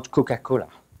speaking about Coca-Cola.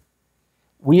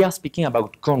 We are speaking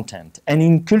about content. And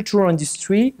in cultural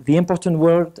industry, the important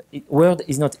word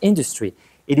is not industry,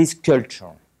 it is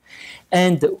culture.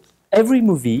 And every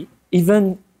movie,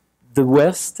 even the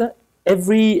worst,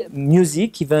 every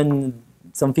music, even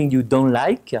something you don't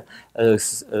like,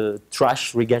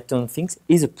 trash, reggaeton things,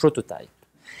 is a prototype.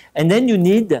 And then you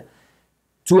need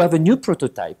to have a new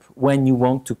prototype when you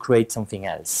want to create something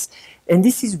else. And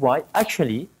this is why,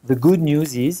 actually, the good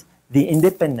news is the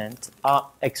independent are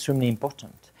extremely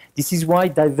important. This is why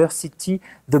diversity,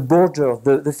 the border,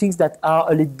 the things that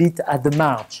are a little bit at the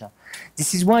margin.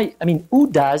 This is why, I mean, who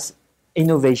does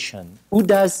innovation? Who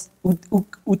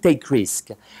take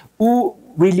risk? Who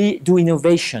really do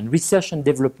innovation, research and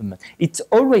development? It's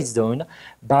always done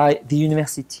by the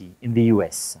university in the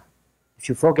US. If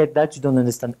you forget that, you don't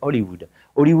understand Hollywood.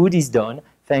 Hollywood is done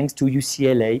thanks to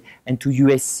UCLA and to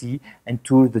USC and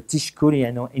to the Tisch School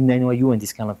in NYU and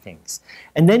these kind of things.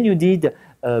 And then you need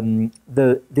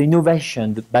the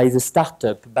innovation by the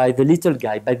startup, by the little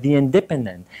guy, by the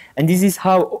independent. And this is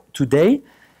how today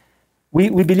we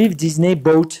believe Disney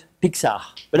bought Pixar.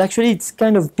 But actually it's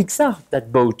kind of Pixar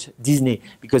that bought Disney,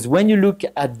 because when you look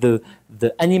at the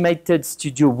animated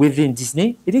studio within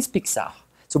Disney, it is Pixar.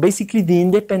 So basically the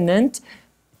independent,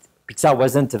 Pixar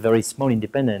wasn't a very small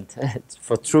independent,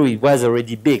 for true, it was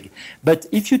already big. But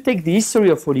if you take the history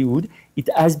of Hollywood, it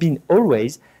has been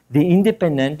always the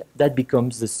independent that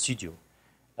becomes the studio.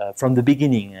 From the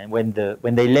beginning, and when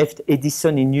they left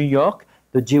Edison in New York,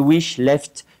 the Jewish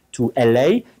left to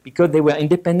LA because they were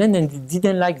independent and they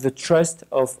didn't like the trust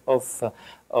of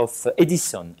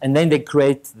Edison. And then they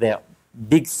create their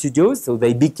big studios, so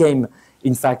they became,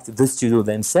 in fact, the studio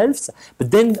themselves.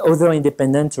 But then other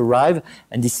independents arrive,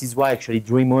 and this is why actually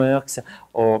DreamWorks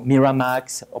or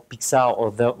Miramax or Pixar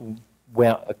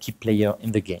were a key player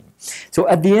in the game. So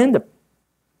at the end,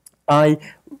 I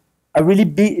really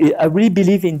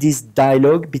believe in this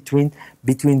dialogue between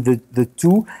the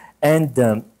two, and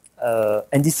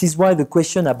this is why the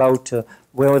question about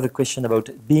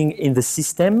being in the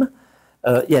system,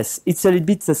 yes, it's a little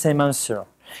bit the same answer,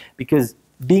 because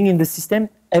being in the system,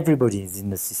 everybody is in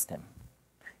the system.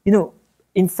 You know,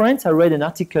 in France, I read an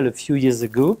article a few years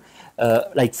ago,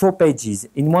 like 4 pages,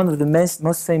 in one of the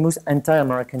most famous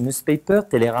anti-American newspaper,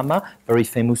 Télérama, very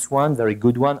famous one, very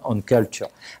good one, on culture.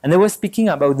 And they were speaking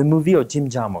about the movie of Jim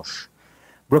Jarmusch,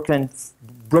 Broken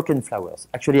Flowers.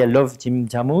 Actually, I love Jim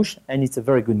Jarmusch, and it's a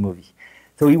very good movie.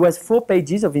 So it was 4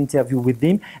 pages of interview with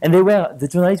him, and the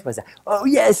journalist was like, oh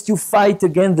yes, you fight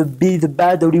against the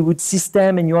bad Hollywood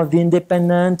system, and you are the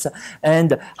independent,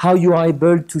 and how you are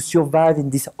able to survive in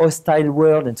this hostile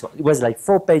world, and so on. It was like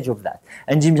 4 pages of that.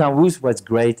 And Jim Jarmusch was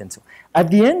great, and so on.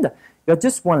 At the end, you have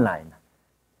just one line.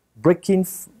 Broken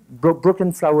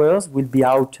Flowers will be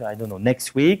out, I don't know,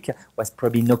 next week, was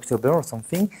probably in October or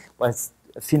something, was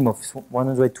a film of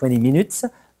 120 minutes,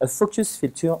 a focus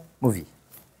feature movie.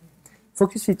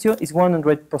 Focus feature is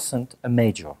 100% a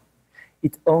major.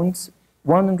 It owns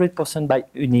 100% by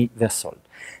Universal.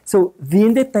 So the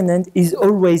independent is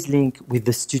always linked with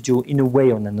the studio in a way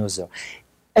or another.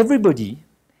 Everybody,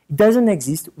 it doesn't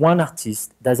exist one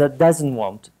artist that doesn't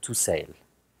want to sell.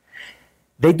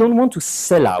 They don't want to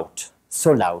sell out,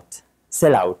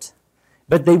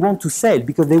 but they want to sell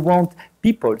because they want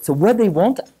people. So what they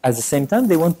want, at the same time,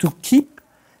 they want to keep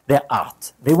their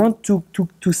art. They want to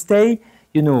stay,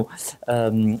 you know,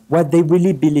 what they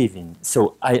really believe in.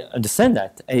 So I understand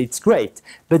that, it's great.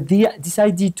 But this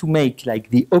idea to make like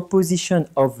the opposition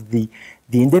of the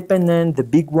independent, the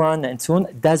big one, and so on,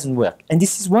 doesn't work. And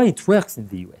this is why it works in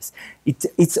the US.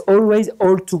 It's always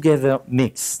all together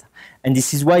mixed. And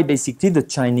this is why basically the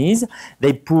Chinese,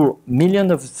 they pour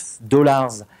millions of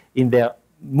dollars in their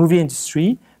movie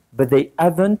industry, but they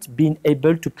haven't been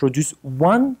able to produce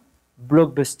one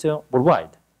blockbuster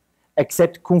worldwide,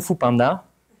 except Kung Fu Panda,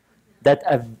 that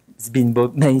has been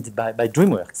made by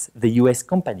DreamWorks, the US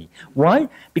company. Why?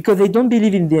 Because they don't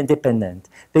believe in the independent.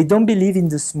 They don't believe in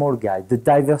the small guy, the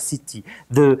diversity,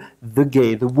 the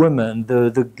gay, the woman,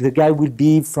 the guy will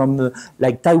be from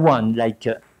like Taiwan, like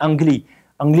Ang Lee.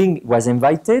 Ang Lee was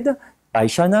invited by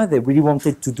China. They really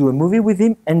wanted to do a movie with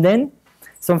him, and then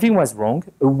something was wrong.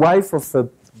 A wife of a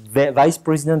vice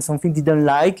president, something didn't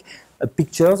like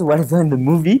pictures, whatever in the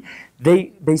movie.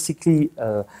 They basically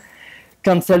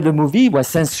canceled the movie, was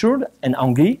censored, and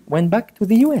Ang went back to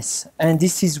the US. And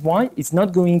this is why it's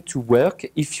not going to work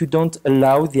if you don't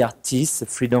allow the artists, the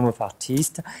freedom of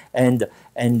artists, and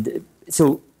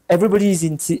so everybody is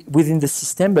within the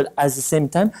system, but at the same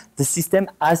time, the system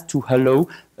has to allow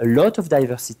a lot of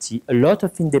diversity, a lot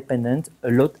of independence,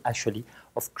 a lot actually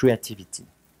of creativity.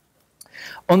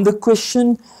 On the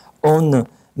question on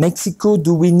Mexico,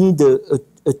 do we need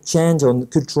a change on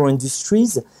cultural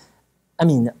industries? I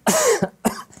mean,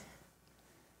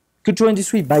 cultural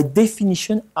industries by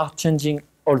definition are changing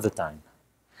all the time.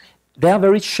 They are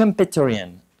very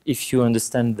Schumpeterian, if you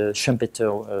understand the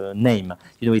Schumpeter name.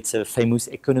 You know, it's a famous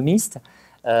economist.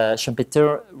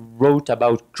 Schumpeter wrote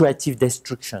about creative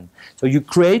destruction. So you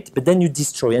create, but then you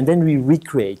destroy, and then we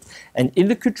recreate. And in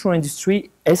the cultural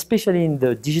industry, especially in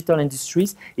the digital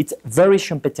industries, it's very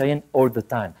Schumpeterian all the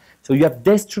time. So you have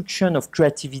destruction of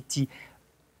creativity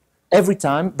every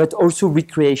time, but also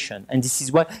recreation. And this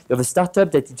is why you have a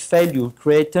startup that it failed, you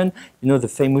create you know, the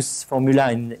famous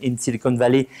formula in Silicon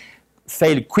Valley,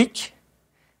 fail quick,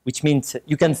 which means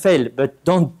you can fail, but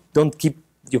don't keep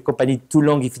your company too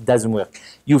long if it doesn't work.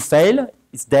 You fail,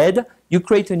 it's dead, you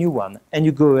create a new one, and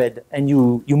you go ahead and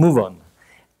you move on.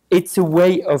 It's a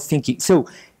way of thinking. So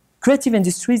creative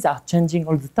industries are changing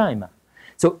all the time.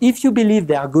 So if you believe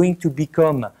they are going to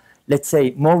become, let's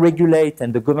say, more regulated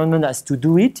and the government has to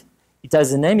do it, it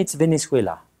has a name, it's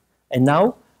Venezuela. And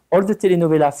now all the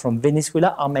telenovelas from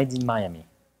Venezuela are made in Miami.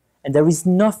 And there is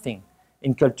nothing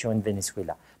in culture in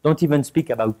Venezuela. Don't even speak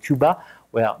about Cuba,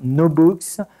 where no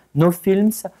books, no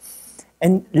films,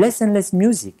 and less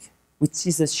music, which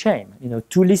is a shame. You know,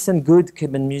 to listen good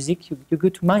Cuban music, you go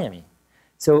to Miami.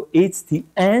 So it's the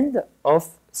end of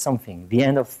something, the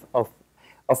end of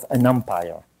an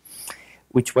empire,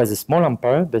 which was a small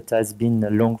empire, but has been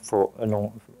long for a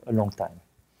long time.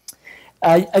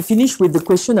 I finished with the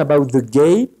question about the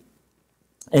gay,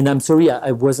 and I'm sorry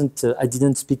I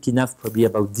didn't speak enough probably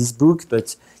about this book,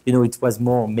 but you know, it was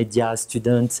more media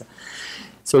students.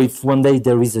 So if one day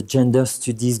there is a gender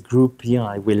studies group here,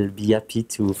 I will be happy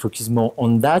to focus more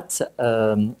on that.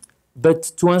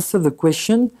 But to answer the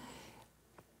question,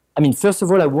 I mean, first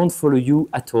of all, I won't follow you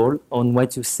at all on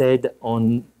what you said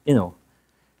on, you know,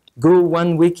 go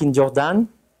 1 week in Jordan,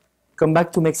 come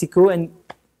back to Mexico, and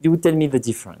you tell me the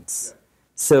difference.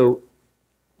 So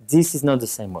this is not the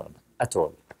same word at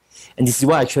all. And this is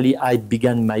why actually I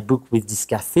began my book with this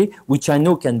cafe, which I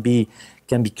know can be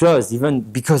closed, even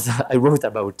because I wrote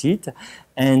about it,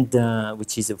 and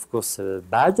which is of course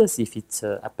bad if it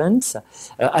happens.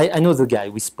 I know the guy,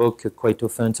 we spoke quite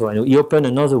often, so I know he opened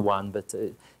another one, but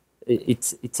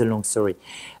it's a long story.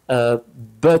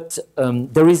 But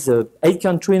there is 8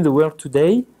 countries in the world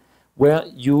today where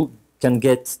you can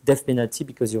get death penalty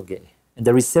because you're gay. And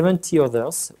there is 70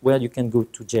 others where you can go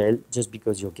to jail just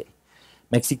because you're gay.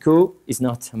 Mexico is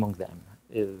not among them.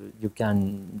 You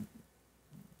can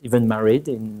even married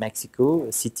in Mexico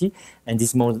City. And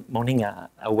this morning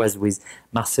I was with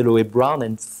Marcelo Ebrard,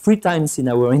 and 3 times in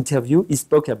our interview he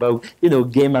spoke about, you know,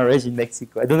 gay marriage in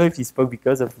Mexico. I don't know if he spoke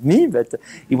because of me, but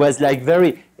it was like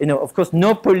very, you know, of course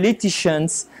no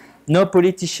politicians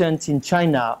in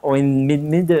China or in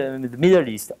the Middle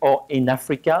East or in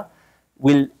Africa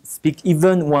will speak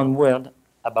even one word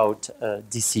about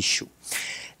this issue.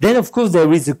 Then, of course,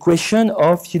 there is a question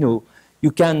of, you know,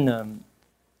 you can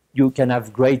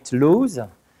have great laws,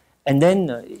 and then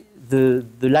the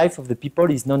life of the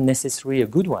people is not necessarily a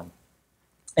good one.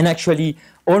 And actually,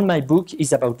 all my book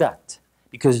is about that,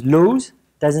 because laws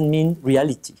doesn't mean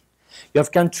reality. You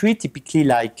have countries typically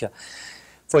like,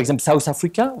 for example, South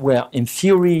Africa, where in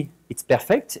theory it's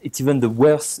perfect. It's even the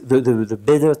worst, the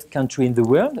better country in the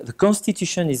world. The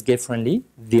constitution is gay-friendly,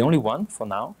 the only one for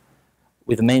now,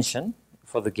 with a mention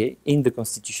for the gay in the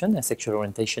constitution, and sexual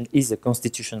orientation is a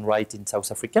constitutional right in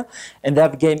South Africa. And they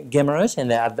have gay marriage,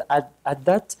 and they have at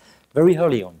that very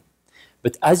early on.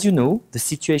 But as you know, the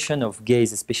situation of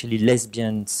gays, especially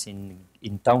lesbians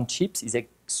in townships, is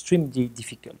extremely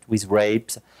difficult with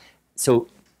rapes. So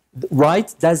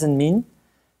right doesn't mean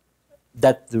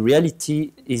that the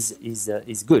reality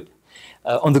is good.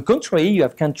 On the contrary, you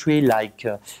have countries like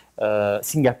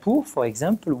Singapore, for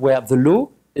example, where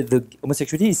the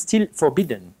homosexuality is still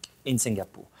forbidden in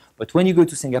Singapore. But when you go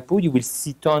to Singapore, you will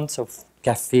see tons of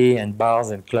cafes and bars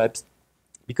and clubs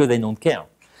because they don't care.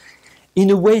 In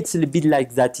a way, it's a little bit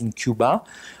like that in Cuba,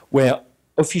 where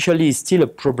officially it's still a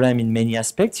problem in many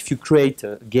aspects. If you create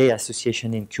a gay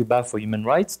association in Cuba for human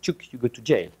rights, you go to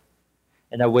jail.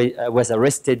 and I was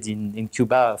arrested in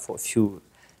Cuba for a few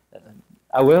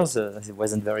hours. It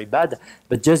wasn't very bad,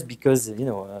 but just because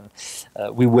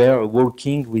we were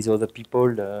working with other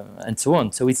people and so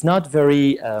on. So it's not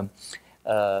very.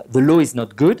 The law is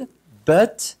not good,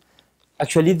 but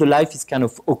actually the life is kind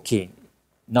of okay.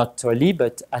 Not totally,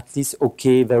 but at least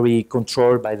okay, very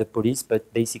controlled by the police,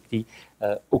 but basically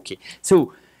okay.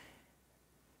 So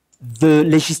the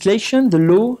legislation, the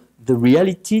law, the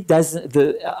reality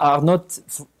are not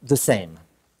the same.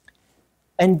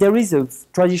 And there is a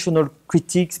traditional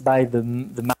critiques by the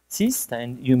Marxists,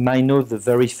 and you might know the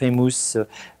very famous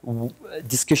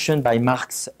discussion by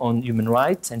Marx on human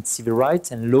rights and civil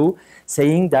rights and law,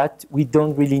 saying that we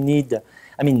don't really need,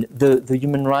 I mean, the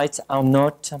human rights are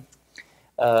not,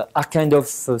 are kind of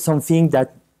something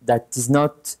that is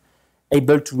not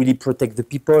able to really protect the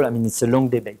people. I mean, it's a long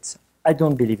debate. I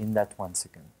don't believe in that one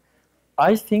second.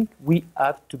 I think we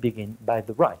have to begin by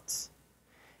the rights.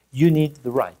 You need the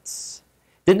rights.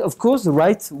 Then, of course, the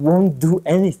rights won't do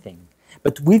anything.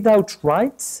 But without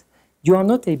rights, you are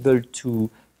not able to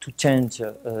change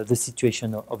the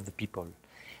situation of the people.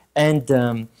 And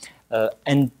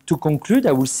to conclude,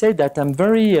 I will say that I'm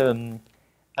very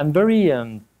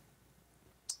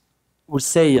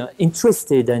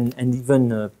interested and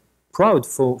even proud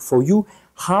for you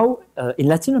how in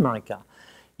Latin America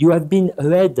you have been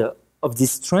ahead of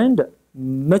this trend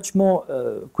much more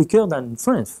quicker than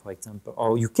France, for example,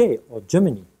 or UK or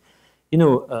Germany. You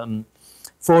know,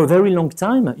 for a very long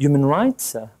time, human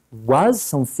rights was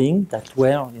something that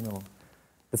were, you know,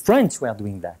 the French were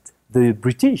doing that, the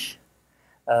British.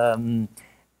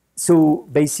 So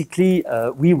basically,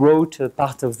 we wrote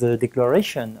part of the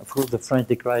declaration, of course, the French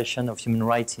Declaration of Human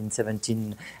Rights in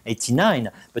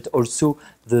 1789, but also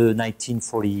the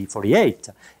 1948,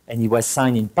 and it was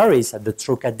signed in Paris at the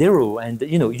Trocadero. And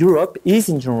you know, Europe is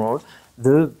in general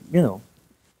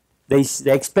they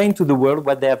explain to the world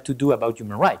what they have to do about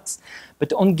human rights.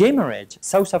 But on gay marriage,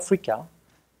 South Africa,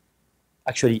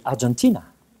 actually Argentina,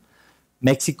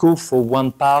 Mexico for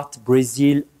one part,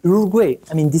 Brazil, Uruguay.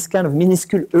 I mean, this kind of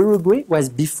minuscule Uruguay was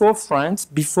before France,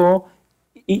 before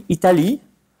Italy,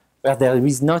 where there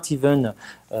is not even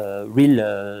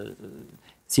real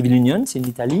civil unions in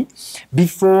Italy,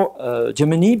 before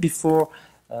Germany, before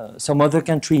some other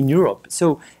country in Europe.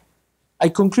 So I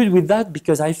conclude with that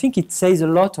because I think it says a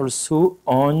lot also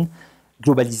on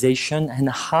globalization and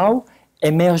how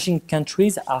emerging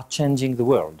countries are changing the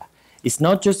world. It's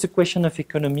not just a question of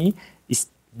economy. It's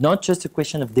not just a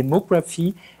question of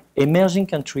demography. Emerging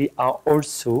countries are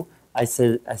also, I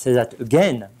say that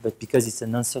again, but because it's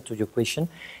an answer to your question,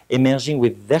 emerging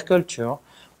with their culture,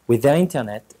 with their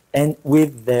internet, and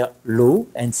with their law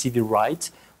and civil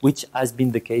rights, which has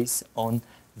been the case on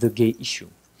the gay issue.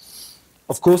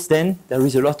 Of course, then, there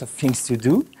is a lot of things to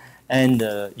do, and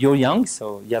you're young,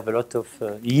 so you have a lot of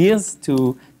years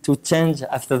to change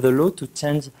after the law, to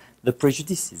change the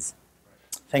prejudices.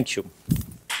 Thank you.